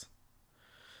works.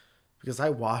 Because I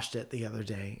washed it the other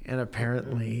day, and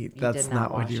apparently that's did not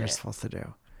not what wash you're it. supposed to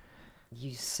do.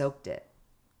 You soaked it,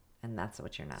 and that's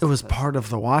what you're not. It was supposed to part of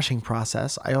the washing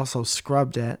process. I also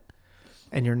scrubbed it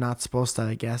And you're not supposed to,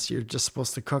 I guess. You're just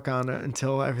supposed to cook on it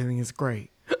until everything is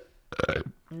great.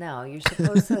 No, you're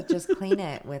supposed to just clean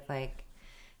it with like,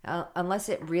 unless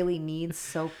it really needs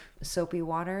soapy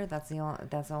water. That's the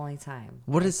only time.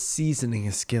 What does seasoning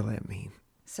a skillet mean?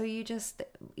 So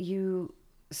you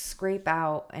scrape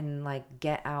out and like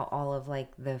get out all of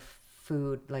like the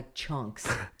food like chunks,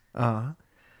 and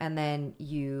then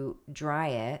you dry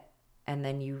it and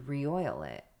then you re-oil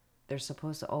it. They're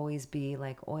supposed to always be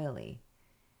like oily.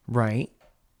 Right.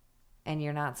 And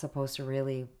you're not supposed to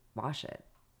really wash it.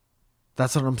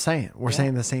 That's what I'm saying. We're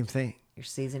saying the same thing. You're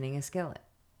seasoning a skillet.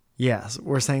 Yes,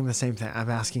 we're saying the same thing. I'm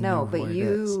asking you No, what but it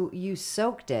is. you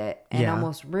soaked it and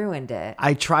almost ruined it.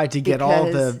 I tried to get all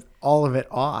of it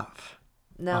off.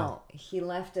 No, he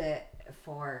left it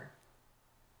for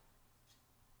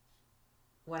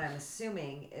what I'm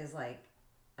assuming is like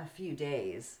a few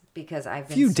days because I've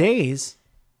been... Few days?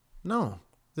 No,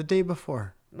 the day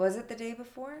before. Was it the day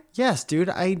before? Yes, dude.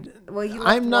 Well, you left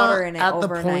I'm not water in it at the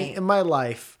overnight. point in my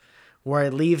life where I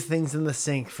leave things in the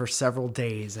sink for several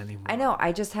days anymore. I know.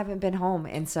 I just haven't been home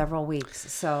in several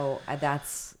weeks. So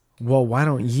that's... Well, why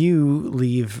don't you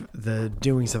leave the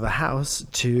doings of the house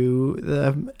to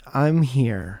the I'm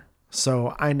here.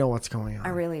 So I know what's going on. I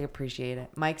really appreciate it.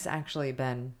 Mike's actually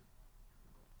been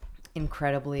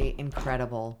incredibly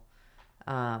incredible.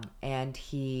 And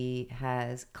he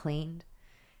has cleaned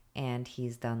and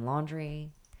he's done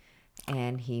laundry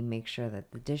and he makes sure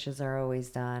that the dishes are always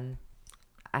done.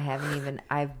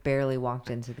 I've barely walked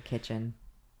into the kitchen.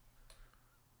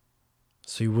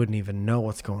 So you wouldn't even know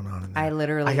what's going on in there. I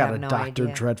literally got have a no Dr.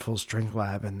 idea. Dreadful's drink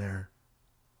lab in there.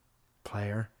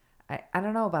 Player. I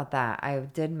don't know about that. I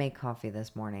did make coffee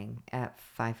this morning at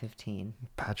 5:15.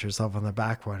 Pat yourself on the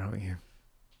back, why don't you?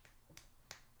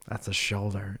 That's a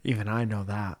shoulder. Even I know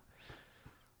that.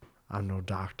 I'm no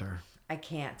doctor. I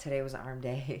can't. Today was arm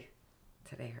day.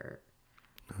 Today hurt.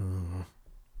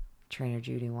 Trainer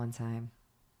Judy one time.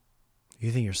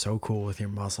 You think you're so cool with your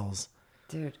muscles.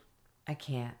 Dude, I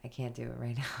can't do it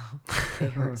right now.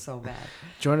 It hurts so bad.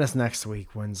 Join us next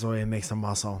week when Zoya makes a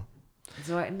muscle.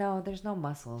 No, there's no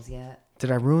muscles yet.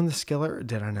 Did I ruin the skillet or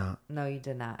did I not? No, you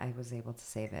did not. I was able to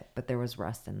save it, but there was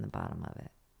rust in the bottom of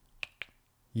it.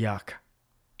 Yuck.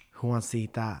 Who wants to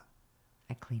eat that?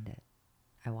 I cleaned it.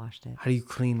 I washed it. How do you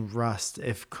clean rust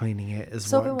if cleaning it is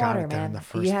Soap what and got water, it there in man. the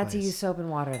first You had place? to use soap and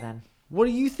water then. What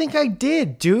do you think I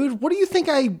did, dude? What do you think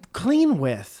I clean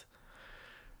with?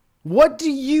 What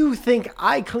do you think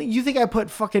I clean? You think I put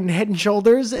fucking Head and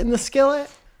Shoulders in the skillet?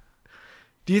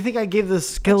 Do you think I gave the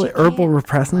skillet herbal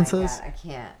repressences? Oh my God, I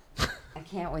can't. I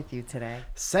can't with you today.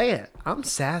 Say it. I'm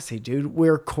sassy, dude.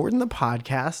 We're recording the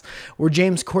podcast. We're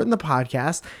James recording the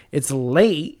podcast. It's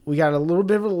late. We got a little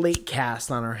bit of a late cast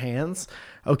on our hands.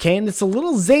 Okay, and it's a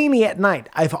little zany at night.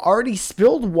 I've already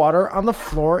spilled water on the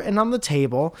floor and on the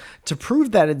table to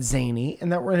prove that it's zany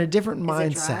and that we're in a different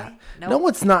mindset. dry? Nope. No,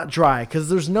 it's not dry because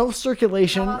there's no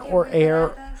circulation or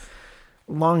air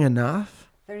long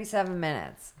enough. 37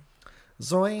 minutes.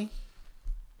 Zoe,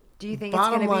 Do you think it's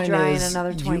bottom going to be line dry in is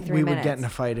another 23 we minutes? would get in a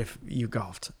fight if you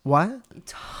golfed. What?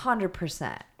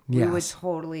 100%. We would Yes.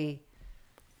 totally...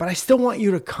 But I still want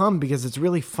you to come because it's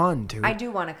really fun, dude. I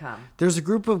do want to come. There's a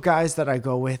group of guys that I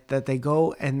go with that they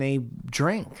go and they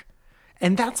drink.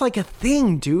 And that's like a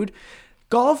thing, dude.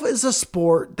 Golf is a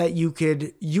sport that you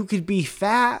could be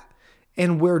fat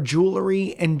and wear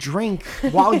jewelry and drink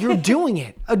while you're doing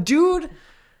it. A dude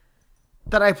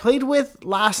that I played with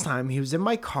last time, he was in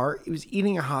my cart. He was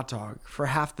eating a hot dog for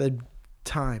half the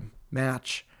time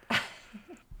match.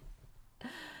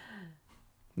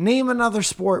 Name another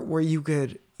sport where you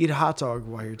could eat a hot dog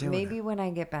while you're doing Maybe it. when I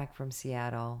get back from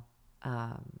Seattle,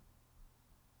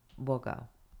 we'll go.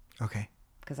 Okay.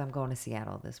 Because I'm going to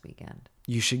Seattle this weekend.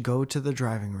 You should go to the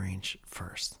driving range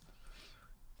first.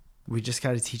 We just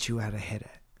got to teach you how to hit it.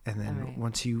 And then All right.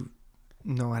 once you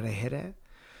know how to hit it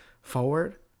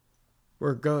forward,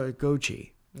 we're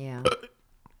Gochi. Yeah.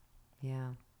 Yeah.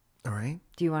 All right?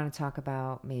 Do you want to talk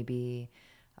about maybe...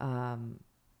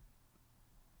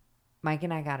 Mike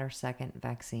and I got our second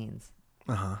vaccines.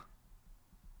 Uh-huh.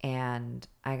 And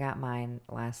I got mine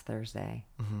last Thursday.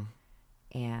 Mm-hmm.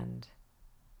 And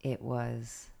it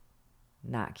was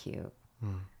not cute.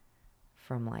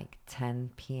 From like 10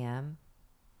 p.m.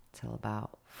 till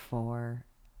about 5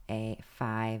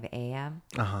 a.m.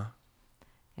 Uh-huh.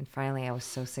 And finally I was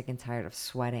so sick and tired of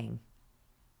sweating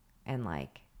and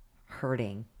like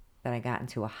hurting that I got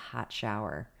into a hot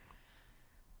shower.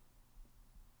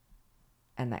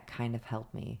 And that kind of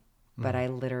helped me. But I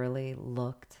literally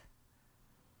looked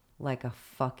like a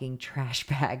fucking trash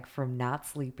bag from not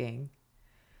sleeping.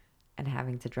 and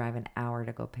having to drive an hour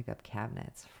to go pick up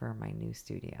cabinets for my new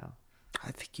studio.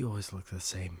 I think you always look the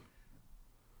same.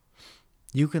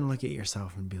 You can look at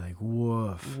yourself and be like,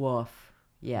 woof. Woof.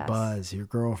 Yes. Buzz, your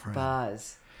girlfriend.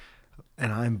 Buzz.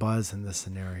 And I'm Buzz in this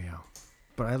scenario.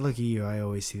 But I look at you, I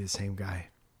always see the same guy.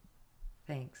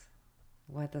 Thanks.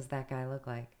 What does that guy look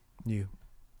like? You.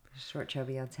 Short,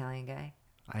 chubby Italian guy?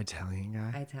 Italian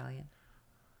guy? Italian.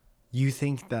 You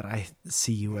think that I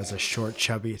see you as a short,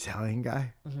 chubby Italian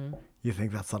guy? Mm-hmm. You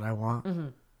think that's what I want? Mm-hmm.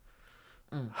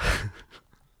 Mm.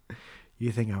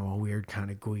 You think I'm a weird kind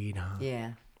of gweed, huh?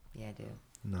 Yeah. Yeah, I do.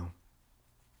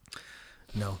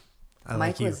 No. I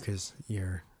like you because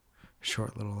you're a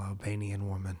short little Albanian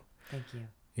woman. Thank you.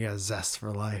 You got a zest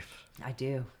for life. I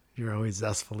do. You're always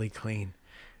zestfully clean.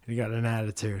 You got an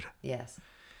attitude. Yes.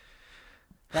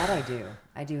 That I do.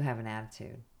 I do have an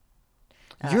attitude.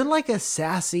 You're like a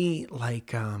sassy,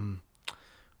 like,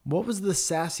 what was the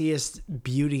sassiest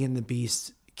Beauty and the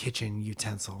Beast kitchen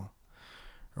utensil?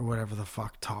 Or whatever the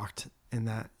fuck talked in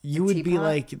that. You would be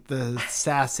like the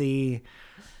sassy,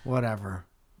 whatever.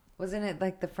 Wasn't it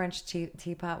like the French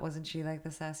teapot? Wasn't she like the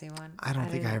sassy one? I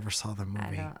don't think I ever saw the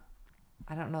movie.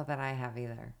 I don't know that I have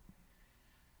either.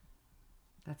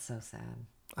 That's so sad.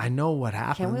 I know what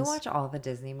happens. Can we watch all the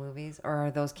Disney movies, or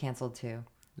are those canceled too?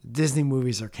 Disney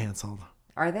movies are canceled.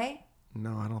 Are they?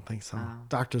 No, I don't think so.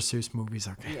 Dr. Seuss movies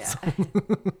are canceled.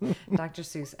 Yeah. Dr.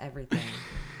 Seuss, everything.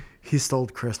 He stole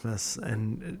Christmas,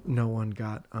 and no one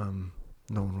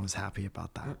was happy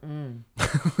about that. No,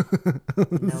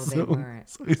 they weren't.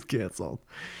 So he's canceled.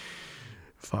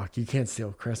 Fuck, you can't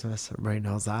steal Christmas. Everybody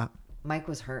knows that. Mike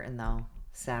was hurting though.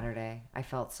 Saturday, I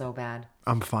felt so bad.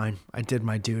 I'm fine. I did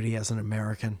my duty as an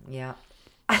American. Yeah.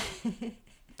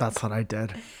 That's what I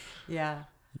did. Yeah.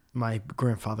 My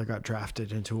grandfather got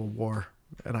drafted into a war,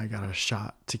 and I got a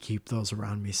shot to keep those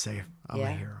around me safe. I'm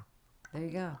a hero. There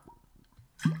you go.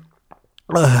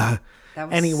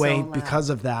 Anyway, so loud. because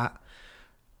of that,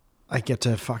 I get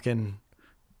to fucking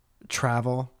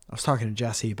travel. I was talking to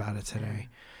Jesse about it today.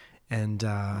 And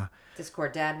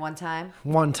Discord Dad one time.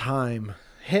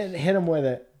 Hit him with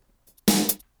it.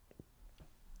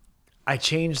 I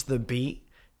changed the beat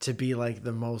to be like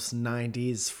the most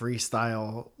 90s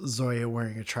freestyle Zoya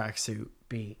wearing a tracksuit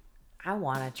beat. I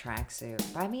want a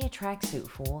tracksuit. Buy me a tracksuit,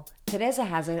 fool. Teresa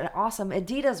has an awesome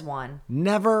Adidas one.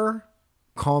 Never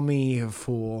call me a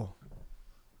fool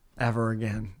ever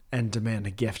again and demand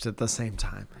a gift at the same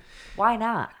time. Why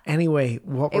not? Anyway,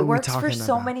 what were we talking about? It works for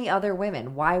so many other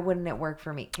women. Why wouldn't it work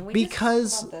for me? Can we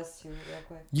because just talk about this too, real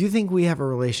quick? You think we have a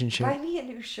relationship? Buy me a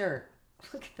new shirt.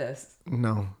 Look at this.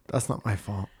 No, that's not my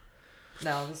fault.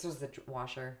 No, this was the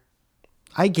washer.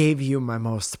 I gave you my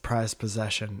most prized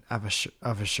possession of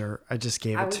a shirt. I just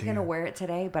gave it to you. I was going to wear it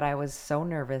today, but I was so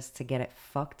nervous to get it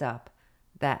fucked up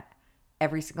that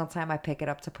every single time I pick it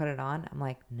up to put it on, I'm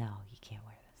like, no, you can't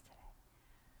wear this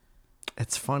today.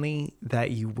 It's funny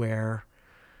that you wear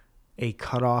a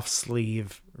cut-off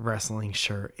sleeve wrestling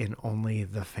shirt in only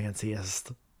the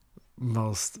fanciest,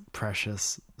 most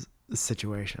precious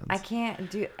situations. I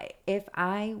can't do... If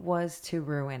I was to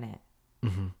ruin it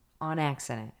on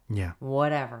accident,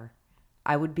 whatever,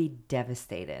 I would be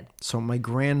devastated. So my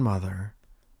grandmother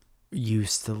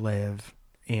used to live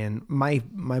in... My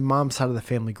mom's side of the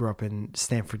family grew up in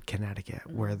Stamford,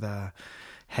 Connecticut, where the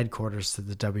headquarters to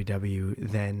the WW,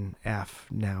 then F,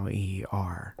 now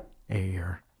ER,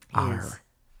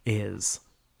 is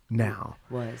now.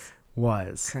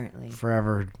 Was. Currently.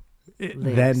 Forever.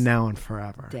 Lives. Then, now, and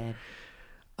forever. Dead.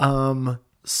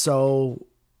 So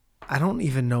I don't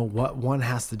even know what one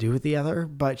has to do with the other,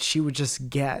 but she would just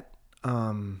get,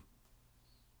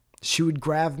 she would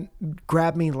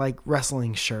grab me like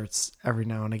wrestling shirts every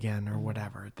now and again or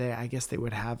whatever. I guess they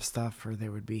would have stuff, or they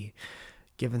would be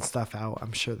giving stuff out.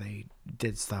 I'm sure they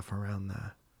did stuff around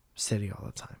the city all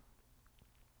the time.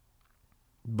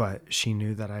 But she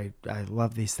knew that I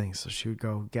love these things, so she would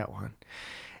go get one.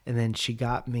 And then she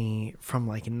got me from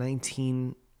like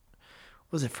 89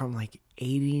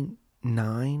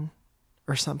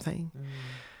 or something?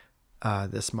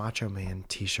 This Macho Man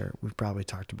t-shirt. We've probably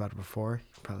talked about it before.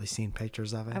 You've probably seen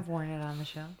pictures of it. I've worn it on the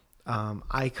show.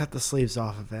 I cut the sleeves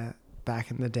off of it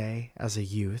back in the day as a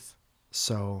youth,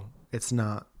 so it's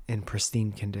not in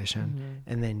pristine condition.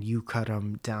 And then you cut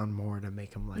them down more to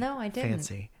make them like no, I didn't.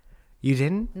 fancy. You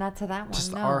didn't? Not to that one.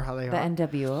 Just no. are how they the are.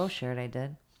 NWO shirt I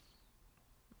did.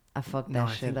 I fucked that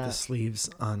shit up. I think the sleeves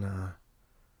on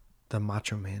the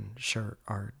Macho Man shirt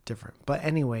are different. But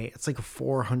anyway, it's like a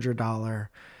 $400,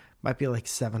 might be like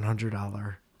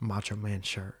 $700 Macho Man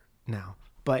shirt now,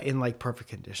 but in like perfect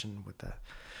condition with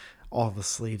all the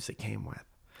sleeves it came with.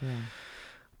 Yeah.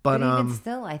 But even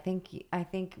still, I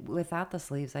think without the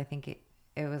sleeves, I think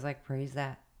it was like praise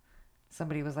that.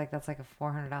 Somebody was like, that's like a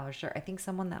 $400 shirt. I think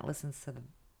someone that listens to the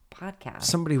podcast.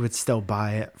 somebody would still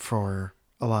buy it for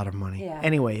a lot of money. Yeah.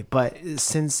 Anyway, but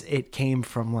since it came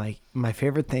from like my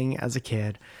favorite thing as a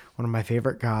kid, one of my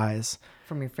favorite guys,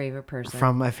 From your favorite person.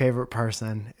 from my favorite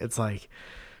person, it's like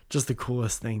just the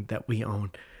coolest thing that we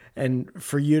own. And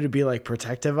for you to be like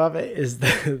protective of it is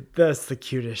that's the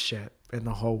cutest shit in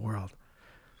the whole world.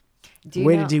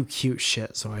 Way to do cute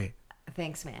shit, Zoe.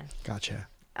 Thanks, man. Gotcha.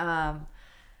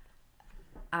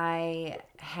 I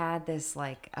had this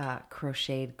like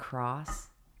crocheted cross,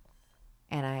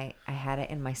 and I had it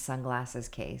in my sunglasses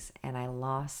case, and I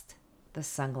lost the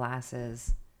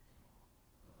sunglasses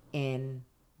in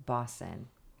Boston,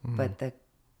 but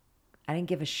I didn't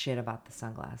give a shit about the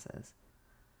sunglasses,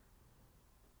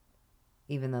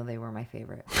 even though they were my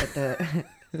favorite. But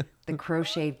the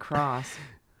crocheted cross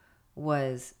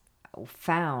was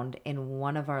found in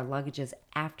one of our luggages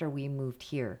after we moved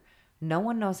here. No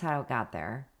one knows how it got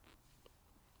there,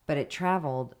 but it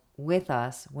traveled with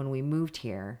us when we moved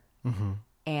here. Mm-hmm.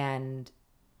 And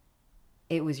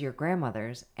it was your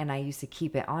grandmother's, and I used to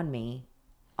keep it on me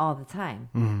all the time.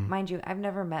 Mm-hmm. Mind you, I've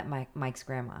never met Mike's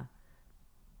grandma,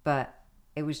 but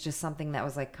it was just something that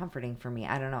was like comforting for me.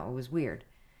 I don't know. It was weird.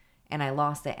 And I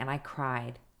lost it, and I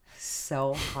cried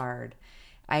so hard.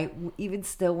 Even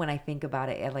still, when I think about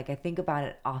it, I think about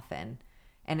it often.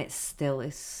 And it still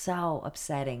is so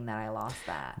upsetting that I lost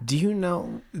that. Do you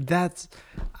know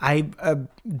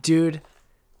dude,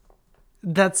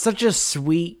 that's such a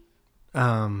sweet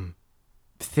thing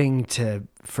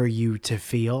for you to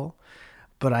feel.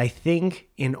 But I think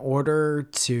in order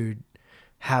to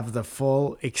have the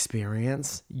full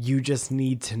experience, you just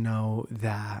need to know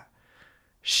that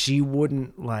she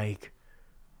would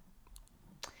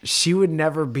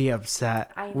never be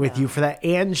upset with you for that.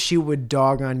 And she would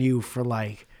dog on you for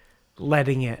like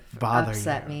letting it bother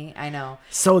Upset me. I know.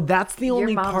 So that's the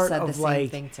only Your mom part said of the same like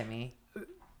thing to me.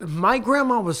 my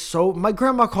grandma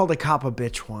called a cop a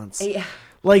bitch once. Yeah.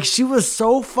 Like she was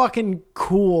so fucking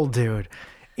cool, dude.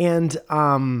 And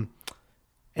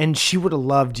she would have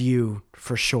loved you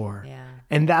for sure. Yeah.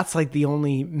 And that's like the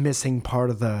only missing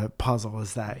part of the puzzle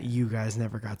is that you guys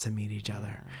never got to meet each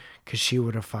other. Because she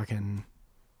would have fucking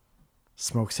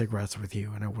smoked cigarettes with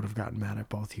you and I would have gotten mad at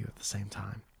both of you at the same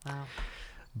time. Wow.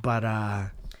 But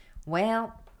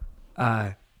Well,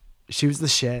 she was the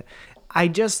shit.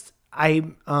 The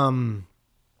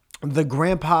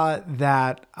grandpa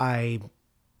that I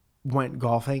went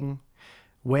golfing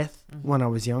with when I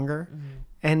was younger,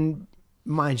 and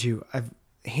mind you, I've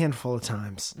a handful of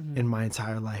times in my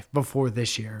entire life before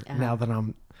this year, now that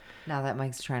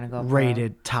Mike's trying to go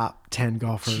rated top 10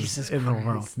 golfers Jesus in the Christ.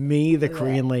 world. Me, the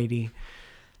Korean lady,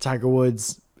 Tiger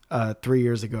Woods 3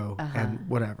 years ago, and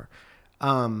whatever.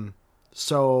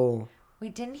 So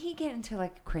Wait, didn't he get into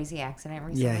like a crazy accident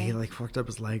recently? yeah, he like fucked up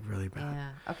his leg really bad.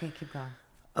 Yeah. Okay, keep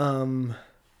going.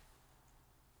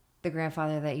 The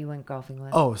grandfather that you went golfing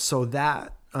with. Oh, so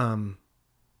that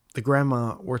the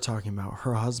grandma we're talking about,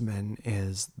 her husband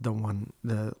is the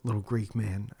little Greek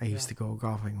man I used to go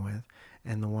golfing with,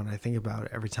 and the one I think about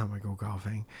every time I go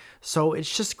golfing. So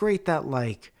it's just great that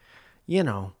like, you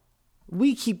know,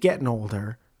 we keep getting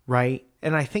older, right?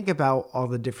 And I think about all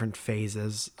the different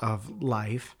phases of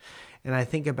life, and I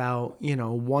think about,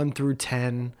 1 through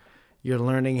 10, you're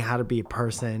learning how to be a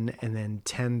person, and then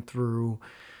 10 through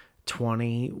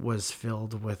 20 was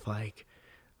filled with like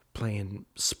playing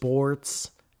sports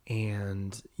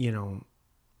and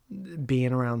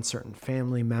being around certain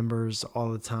family members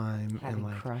all the time, having and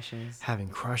like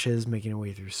crushes, making your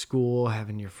way through school,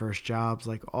 having your first jobs,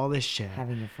 like all this shit,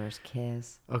 having your first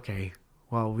kiss. Okay,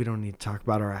 well, we don't need to talk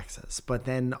about our exes, but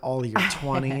then all your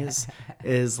 20s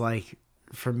is like,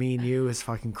 for me and you, is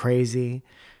fucking crazy.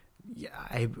 Yeah,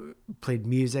 I played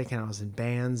music and I was in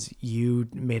bands. You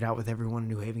made out with everyone in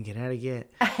New Haven,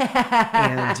 Connecticut.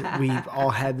 And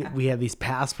we had these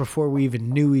paths before we even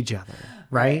knew each other,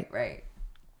 right? Right.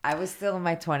 I was still in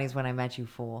my 20s when I met you,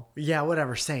 fool. Yeah,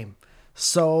 whatever, same.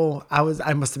 So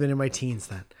I must have been in my teens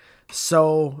then.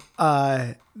 So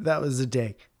that was a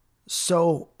dig.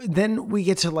 So then we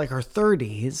get to like our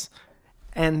 30s,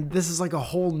 and this is like a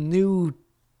whole new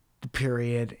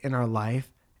period in our life.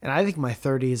 And I think my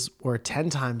 30s were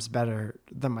 10 times better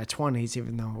than my 20s,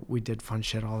 even though we did fun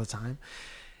shit all the time.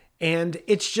 And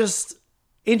it's just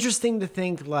interesting to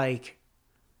think, like,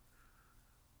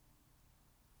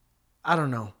 I don't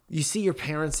know. You see your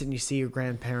parents and you see your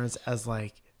grandparents as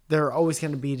like, they're always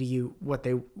going to be to you what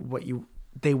they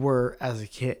were as a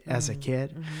kid.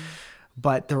 Mm-hmm.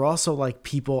 but they're also like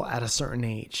people at a certain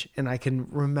age. And I can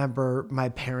remember my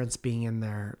parents being in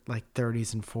their like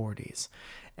 30s and 40s.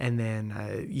 And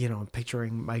then,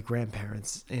 picturing my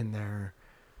grandparents in their,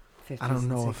 50s I don't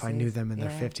know and if I knew 60s. them in their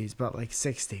Yeah. 50s, but like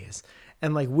 60s.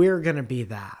 And like, we're going to be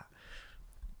that.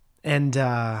 And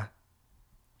I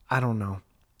don't know.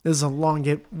 This is a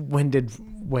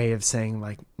long-winded way of saying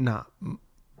like not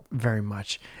very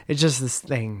much. It's just this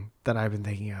thing that I've been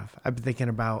thinking of. I've been thinking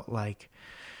about like,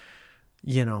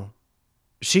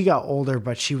 she got older,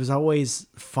 but she was always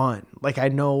fun. Like I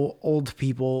know old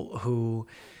people who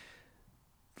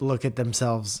look at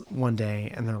themselves one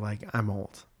day and they're like, I'm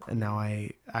old and now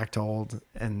I act old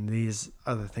and these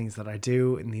are the things that I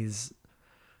do and these,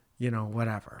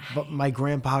 whatever. But my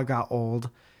grandpa got old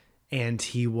and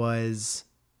he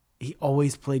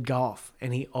always played golf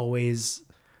and he always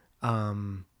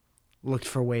looked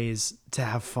for ways to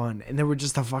have fun. And they were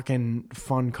just a fucking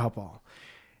fun couple.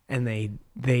 And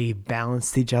they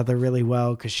balanced each other really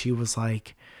well because she was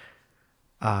like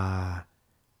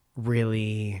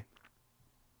really...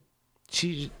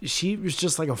 She was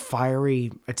just like a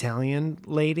fiery Italian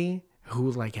lady who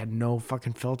like had no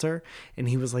fucking filter, and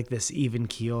he was like this even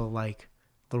keel like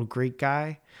little Greek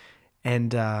guy,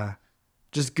 and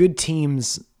just good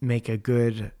teams make a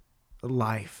good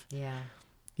life. Yeah.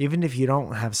 Even if you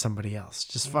don't have somebody else,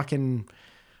 just fucking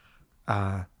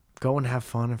go and have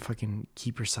fun and fucking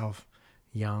keep yourself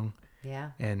young.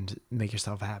 Yeah. And make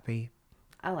yourself happy.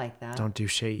 I like that. Don't do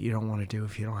shit you don't want to do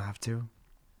if you don't have to.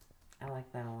 I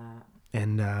like that a lot.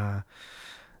 And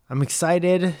I'm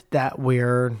excited that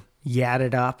we're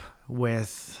yadded up with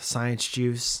Science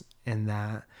Juice and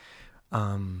that,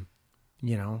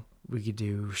 we could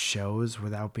do shows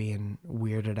without being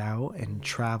weirded out and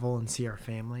travel and see our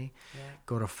family. Yeah.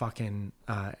 Go to fucking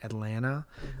Atlanta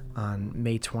on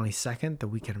May 22nd, the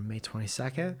weekend of May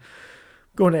 22nd.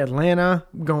 Going to Atlanta,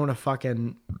 going to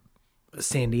fucking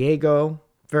San Diego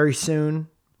very soon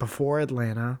before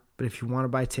Atlanta. But if you want to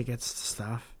buy tickets to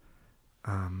stuff,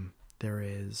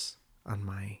 there's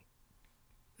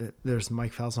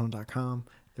MikeFalzone.com.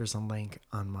 There's a link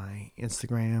on my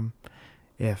Instagram.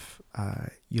 If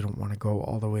you don't want to go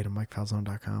all the way to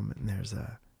MikeFalzone.com, and there's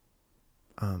a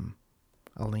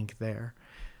link there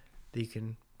that you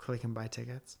can click and buy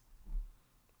tickets.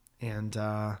 And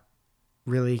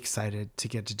really excited to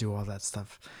get to do all that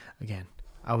stuff again.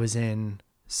 I was in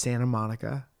Santa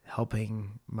Monica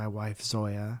helping my wife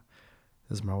Zoya,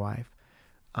 this is my wife,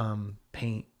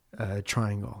 paint a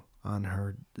triangle on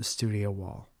her studio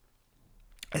wall.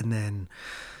 And then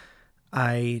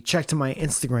I checked my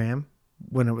Instagram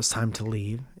when it was time to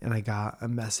leave, and I got a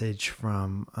message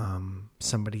from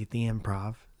somebody at the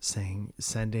Improv saying,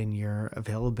 send in your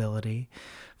availability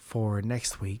for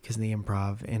next week because the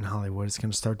Improv in Hollywood is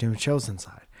going to start doing shows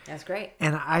inside. That's great.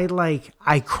 And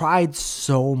I cried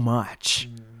so much,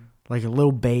 like a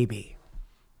little baby,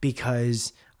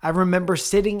 because I remember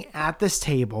sitting at this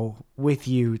table with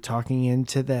you talking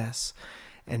into this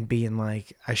and being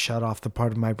like, I shut off the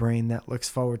part of my brain that looks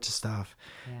forward to stuff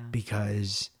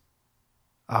because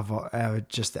of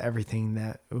just everything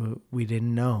that we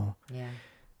didn't know. Yeah.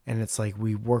 And it's like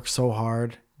we worked so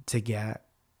hard to get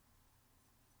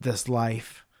this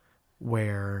life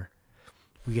where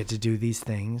we get to do these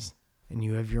things and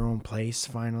you have your own place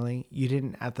finally. You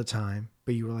didn't at the time,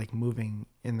 but you were like moving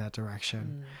in that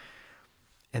direction.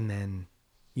 And then,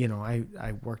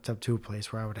 I worked up to a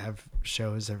place where I would have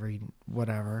shows every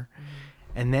whatever.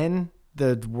 And then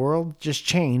the world just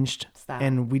changed. Stop.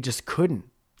 And we just couldn't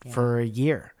for a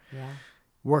year. Yeah.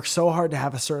 Work so hard to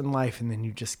have a certain life, and then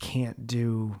you just can't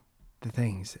do the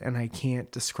things. And I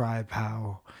can't describe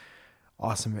how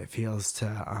awesome it feels to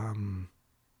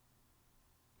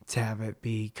have it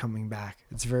be coming back.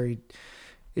 It's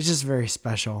just very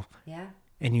special. Yeah.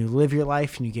 And you live your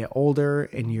life and you get older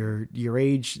and you're your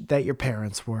age that your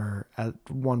parents were at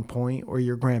one point or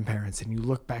your grandparents, and you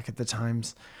look back at the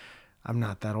times. I'm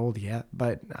not that old yet,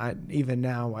 but even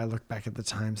now I look back at the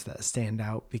times that stand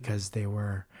out because they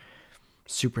were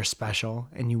super special,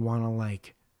 and you want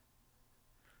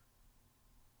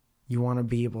to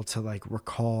be able to like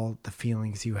recall the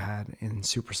feelings you had in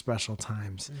super special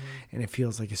times. And it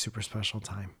feels like a super special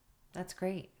time. That's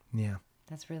great. Yeah.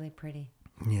 That's really pretty.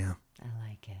 Yeah. I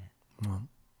like it. Well,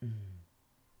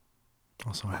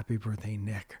 also happy birthday,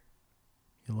 Nick.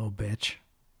 You little bitch.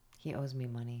 He owes me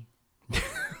money.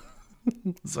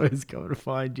 So he's coming to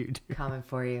find you, dude. Coming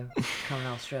for you. Coming to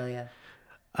Australia.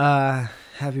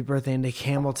 Happy birthday, Nick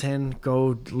Hamilton.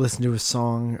 Go listen to a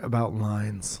song about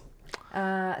lines.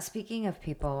 Speaking of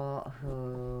people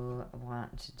who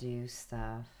want to do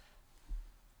stuff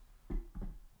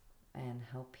and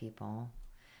help people,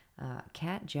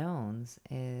 Kat Jones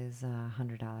is a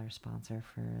 $100 sponsor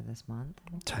for this month.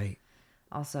 Tight.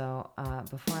 Also,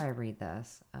 before I read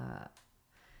this,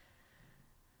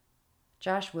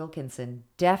 Josh Wilkinson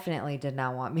definitely did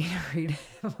not want me to read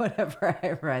whatever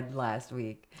I read last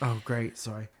week. Oh, great.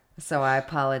 Sorry. So I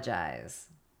apologize.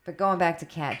 But going back to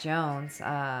Kat Jones,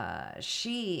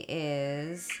 she's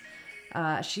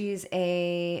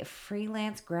a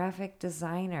freelance graphic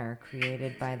designer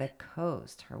created by The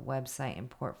Coast. Her website and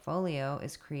portfolio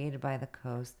is created by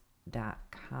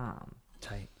thecoast.com.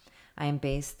 Tight. I am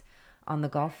based on the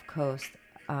Gulf Coast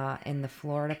in the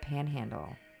Florida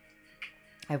Panhandle.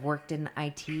 I've worked in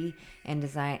IT and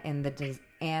design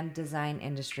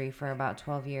industry for about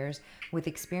 12 years with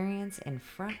experience in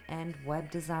front-end web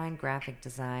design, graphic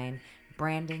design,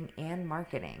 branding, and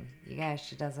marketing. You guys,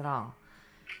 she does it all.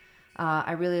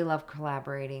 I really love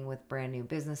collaborating with brand new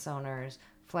business owners,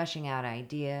 fleshing out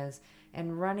ideas,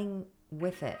 and running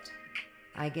with it.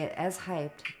 I get as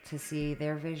hyped to see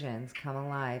their visions come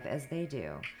alive as they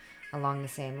do. Along the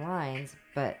same lines,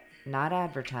 but not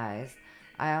advertised,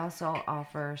 I also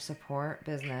offer support for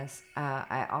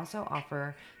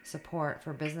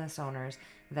business owners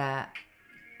that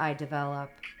I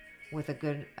develop a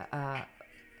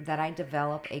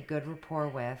good rapport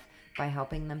with by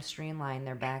helping them streamline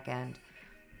their back end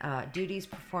duties,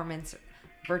 performance,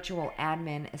 virtual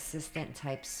admin assistant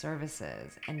type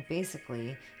services, and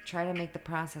basically try to make the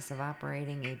process of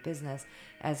operating a business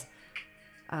as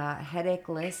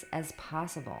headacheless as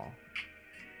possible.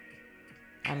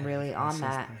 I'm really on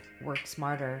that work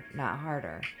smarter, not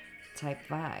harder type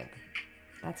vibe.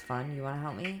 That's fun. You want to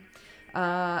help me?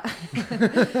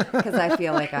 Because I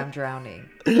feel like I'm drowning.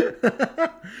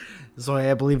 Zoe,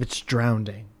 I believe it's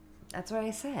drowning. That's what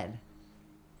I said.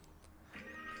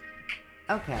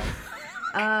 Okay.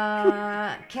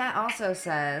 Kat also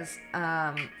says,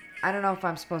 I don't know if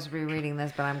I'm supposed to be reading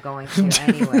this, but I'm going to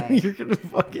anyway. You're going to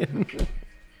fucking...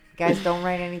 Guys, don't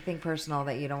write anything personal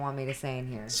that you don't want me to say in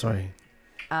here. Sorry.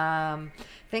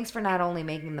 Thanks for not only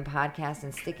making the podcast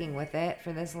and sticking with it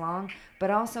for this long, but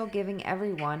also giving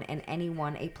everyone and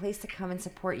anyone a place to come and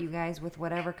support you guys with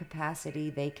whatever capacity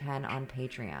they can on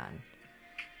Patreon.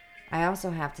 I also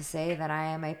have to say that I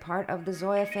am a part of the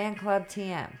Zoya Fan Club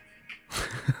TM.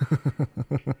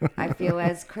 I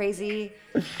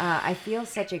feel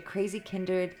such a crazy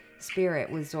kindred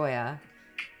spirit with Zoya.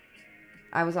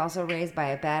 I was also raised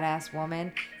by a badass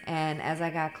woman, and as I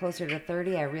got closer to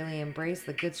 30, I really embraced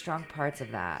the good, strong parts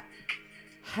of that.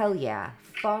 Hell yeah.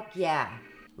 Fuck yeah.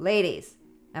 Ladies,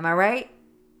 am I right?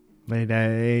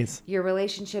 Ladies. Your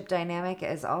relationship dynamic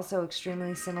is also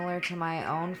extremely similar to my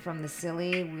own, from the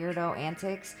silly, weirdo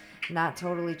antics, not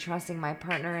totally trusting my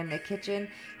partner in the kitchen,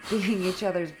 being each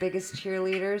other's biggest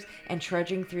cheerleaders, and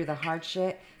trudging through the hard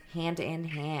shit hand in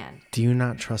hand. Do you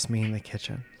not trust me in the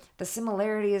kitchen? The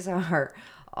similarities are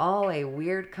all a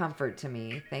weird comfort to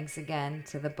me. Thanks again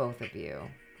to the both of you.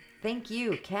 Thank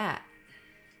you, Kat.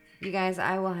 You guys,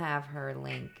 I will have her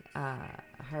link,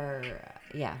 her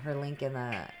link in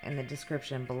the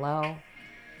description below.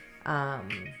 Do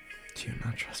you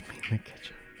not trust me in the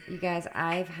kitchen? You guys,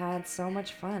 I've had so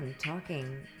much fun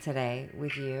talking today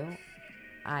with you.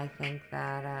 I think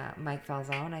that Mike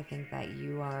Falzone, I think that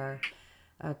you are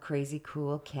a crazy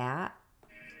cool cat.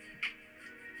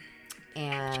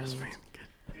 And Trust me in the kitchen.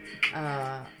 no,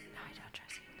 I don't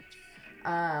trust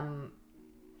you.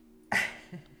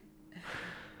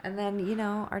 And then,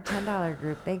 our $10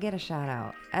 group, they get a shout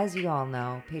out. As you all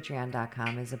know,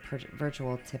 patreon.com is a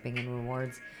virtual tipping and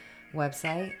rewards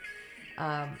website.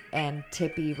 And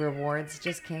Tippy Rewards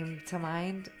just came to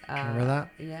mind. Remember that?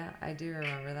 Yeah, I do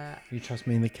remember that. You trust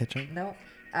me in the kitchen? No.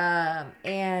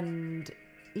 And,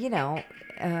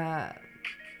 our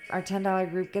 $10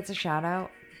 group gets a shout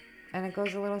out. And it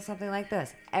goes a little something like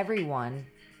this. Everyone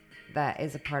that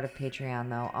is a part of Patreon,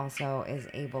 though, also is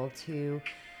able to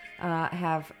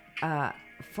have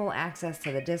full access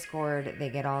to the Discord. They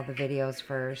get all the videos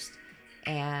first.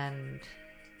 And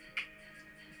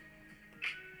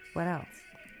what else?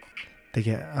 They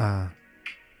get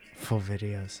full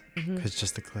videos because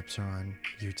just the clips are on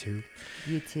YouTube.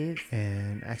 YouTube.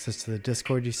 And access to the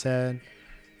Discord, you said.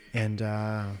 And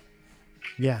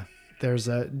yeah. There's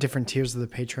different tiers of the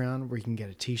Patreon where you can get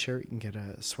a t-shirt, you can get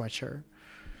a sweatshirt.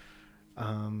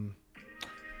 I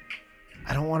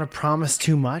don't want to promise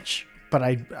too much, but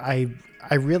I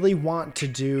really want to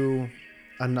do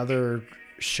another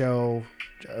show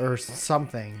or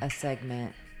something. A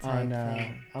segment on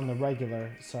the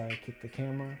regular. Sorry, I kicked the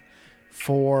camera.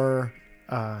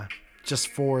 Just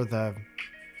for the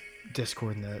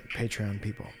Discord and the Patreon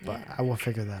people. But I will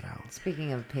figure that out.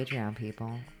 Speaking of Patreon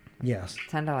people, Yes.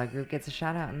 $10 group gets a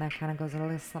shout out, and that kind of goes a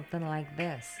little something like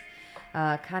this.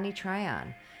 Connie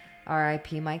Tryon,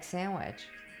 R.I.P. Mike Sandwich,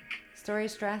 Story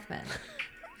Strathman,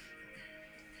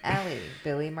 Allie,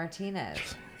 Billy Martinez,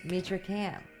 Mitra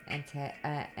Camp,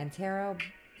 Antero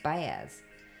Baez,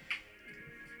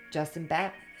 Justin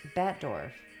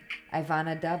Batdorf,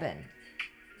 Ivana Dubbin,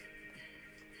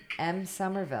 M.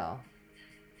 Somerville,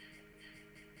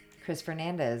 Chris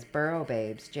Fernandez, Burrow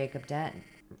Babes, Jacob Dent,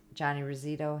 Johnny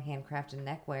Rosito, Handcrafted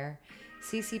Neckwear,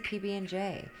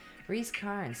 CCPB&J, Reese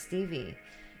Carnes, Stevie,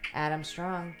 Adam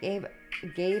Strong, Gabe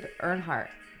Earnhardt,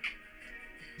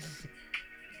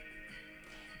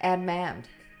 Ad Mammed,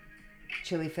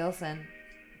 Chili Filson,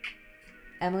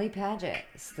 Emily Paget,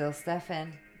 Still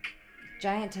Stefan,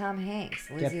 Giant Tom Hanks,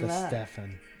 Lizzie Get the Love.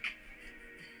 Stefan.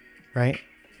 Right?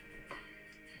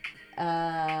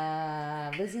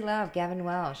 Lizzie Love, Gavin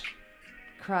Welsh,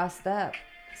 Crossed Up,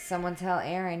 Someone Tell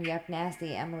Aaron, Yuck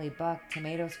Nasty, Emily Buck,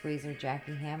 Tomato Squeezer,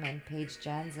 Jackie Hammond, Paige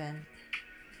Jensen,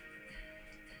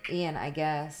 Ian, I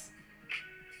guess,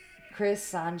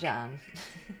 Chris Sanjan,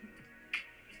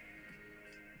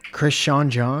 Chris Sean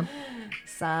John.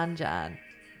 Sanjan.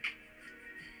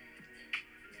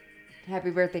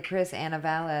 Happy birthday, Chris, Anna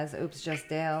Valles, Oops, Just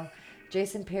Dale,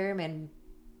 Jason Perryman,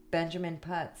 Benjamin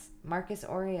Putz, Marcus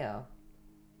Oreo,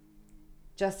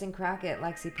 Justin Crockett,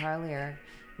 Lexi Parlier,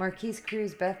 Marquise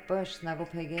Cruz, Beth Bush, Snuggle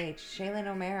Pig H, Shaylin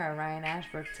O'Mara, Ryan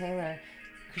Ashbrook, Taylor,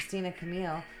 Christina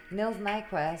Camille, Nils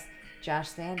Nyquist, Josh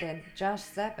Sandin, Josh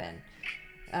Steppen,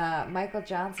 Michael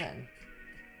Johnson,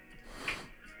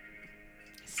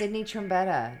 Sydney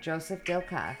Trombetta, Joseph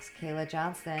Dilcox, Kayla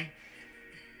Johnston,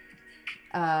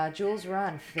 Jules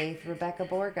Run, Faith Rebecca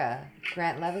Borga,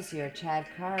 Grant Levisier, Chad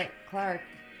Clark,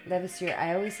 Levisier.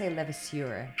 I always say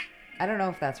Levisier. I don't know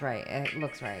if that's right. It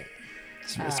looks right.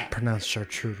 It's pronounced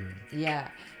charcuterie. Yeah.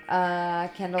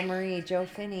 Kendall Marie, Joe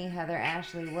Finney, Heather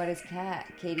Ashley, What is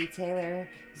Cat, Katie Taylor,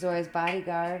 Zoya's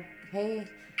Bodyguard, hey,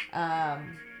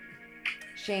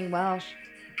 Shane Welsh,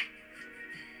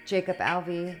 Jacob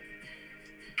Alvey,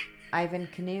 Ivan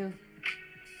Canoe,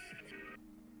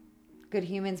 Good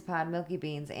Humans Pod, Milky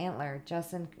Beans, Antler,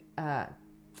 Justin,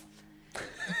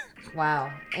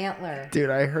 wow, Antler. Dude,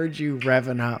 I heard you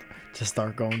revving up to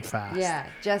start going fast. Yeah,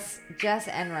 Jess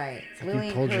Enright,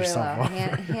 Lillian pulled yourself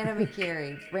Carrillo, over. Hannah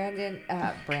McCary, Brandon,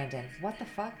 what the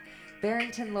fuck?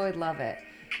 Barrington Lloyd Lovett,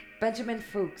 Benjamin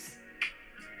Fuchs,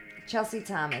 Chelsea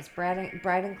Thomas,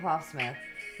 Bryden Clough-Smith,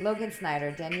 Logan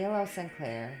Snyder, Danielo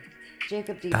Sinclair,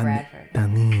 Jacob D. Bradford,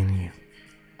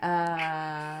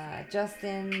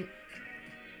 Justin,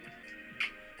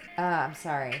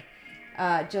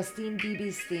 Justine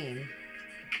B.B. Steen,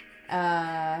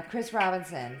 Chris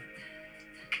Robinson,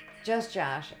 Just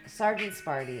Josh, Sergeant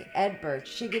Sparty, Ed Birch,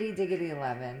 Shiggity Diggity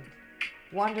 11,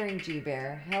 Wandering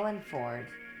G-Bear, Helen Ford,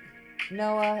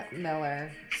 Noah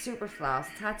Miller, Superfloss,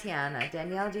 Tatiana,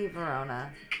 Danielle D.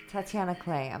 Verona, Tatiana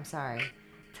Clay,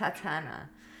 Tatana,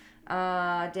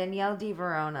 Danielle D.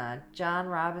 Verona, John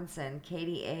Robinson,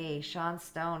 Katie A., Sean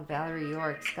Stone, Valerie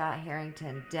York, Scott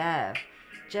Harrington, Dev,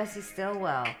 Jesse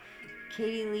Stillwell,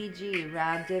 Katie Lee G.,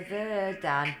 Rob DeVille,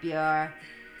 Don Bure,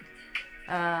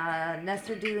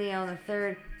 Nestor De Leon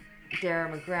III, Dara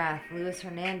McGrath, Luis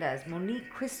Hernandez,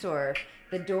 Monique Quistor,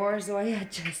 The Door Zoya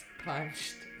Just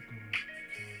Punched.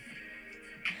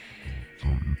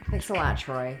 Thanks a lot,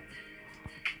 Troy.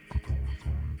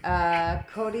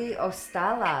 Cody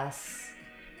Ostalas,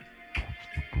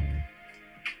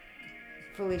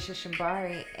 Felicia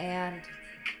Shimbari, and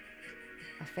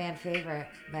a fan favorite,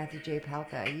 Matthew J.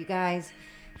 Palka. You guys,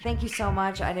 thank you so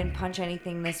much. I didn't punch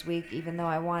anything this week, even though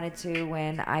I wanted to,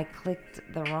 when I clicked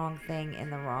the wrong thing in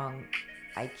the wrong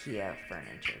IKEA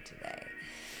furniture today.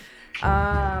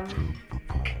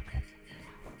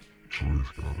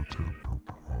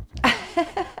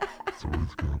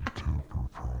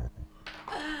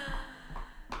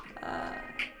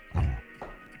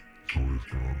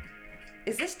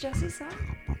 Is this Jesse's song?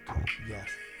 Yes.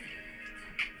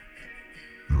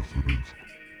 Yes, it is.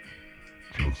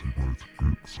 Jesse writes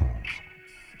good songs.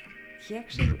 He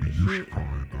actually, Maybe you should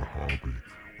find a hobby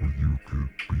where you could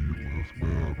be less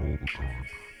mad all the time.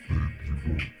 Then you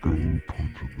won't go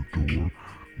punching the door.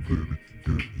 Then you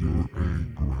can get your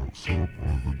anger out some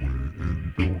other way. And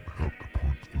you don't have to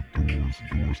punch the doors.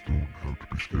 The doors don't have to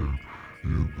be scared. In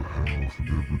the house, and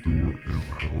every door in the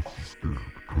house is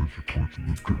scared. Because you're punching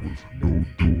the doors. No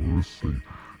door is safe.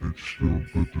 And you spilled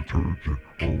the detergent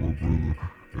all over the...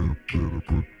 And then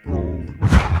I put all in the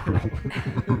pile.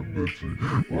 And then she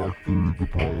walked through the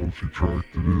pile. She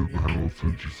tracked it in the house.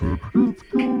 And she said, it's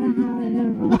going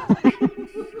all over.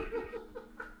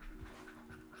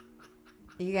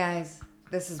 you guys,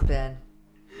 this has been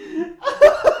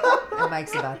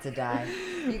Mike's about to die.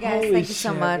 You guys, Holy thank you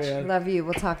so shit, much. man. Love you.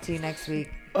 We'll talk to you next week.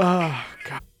 Oh,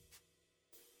 God.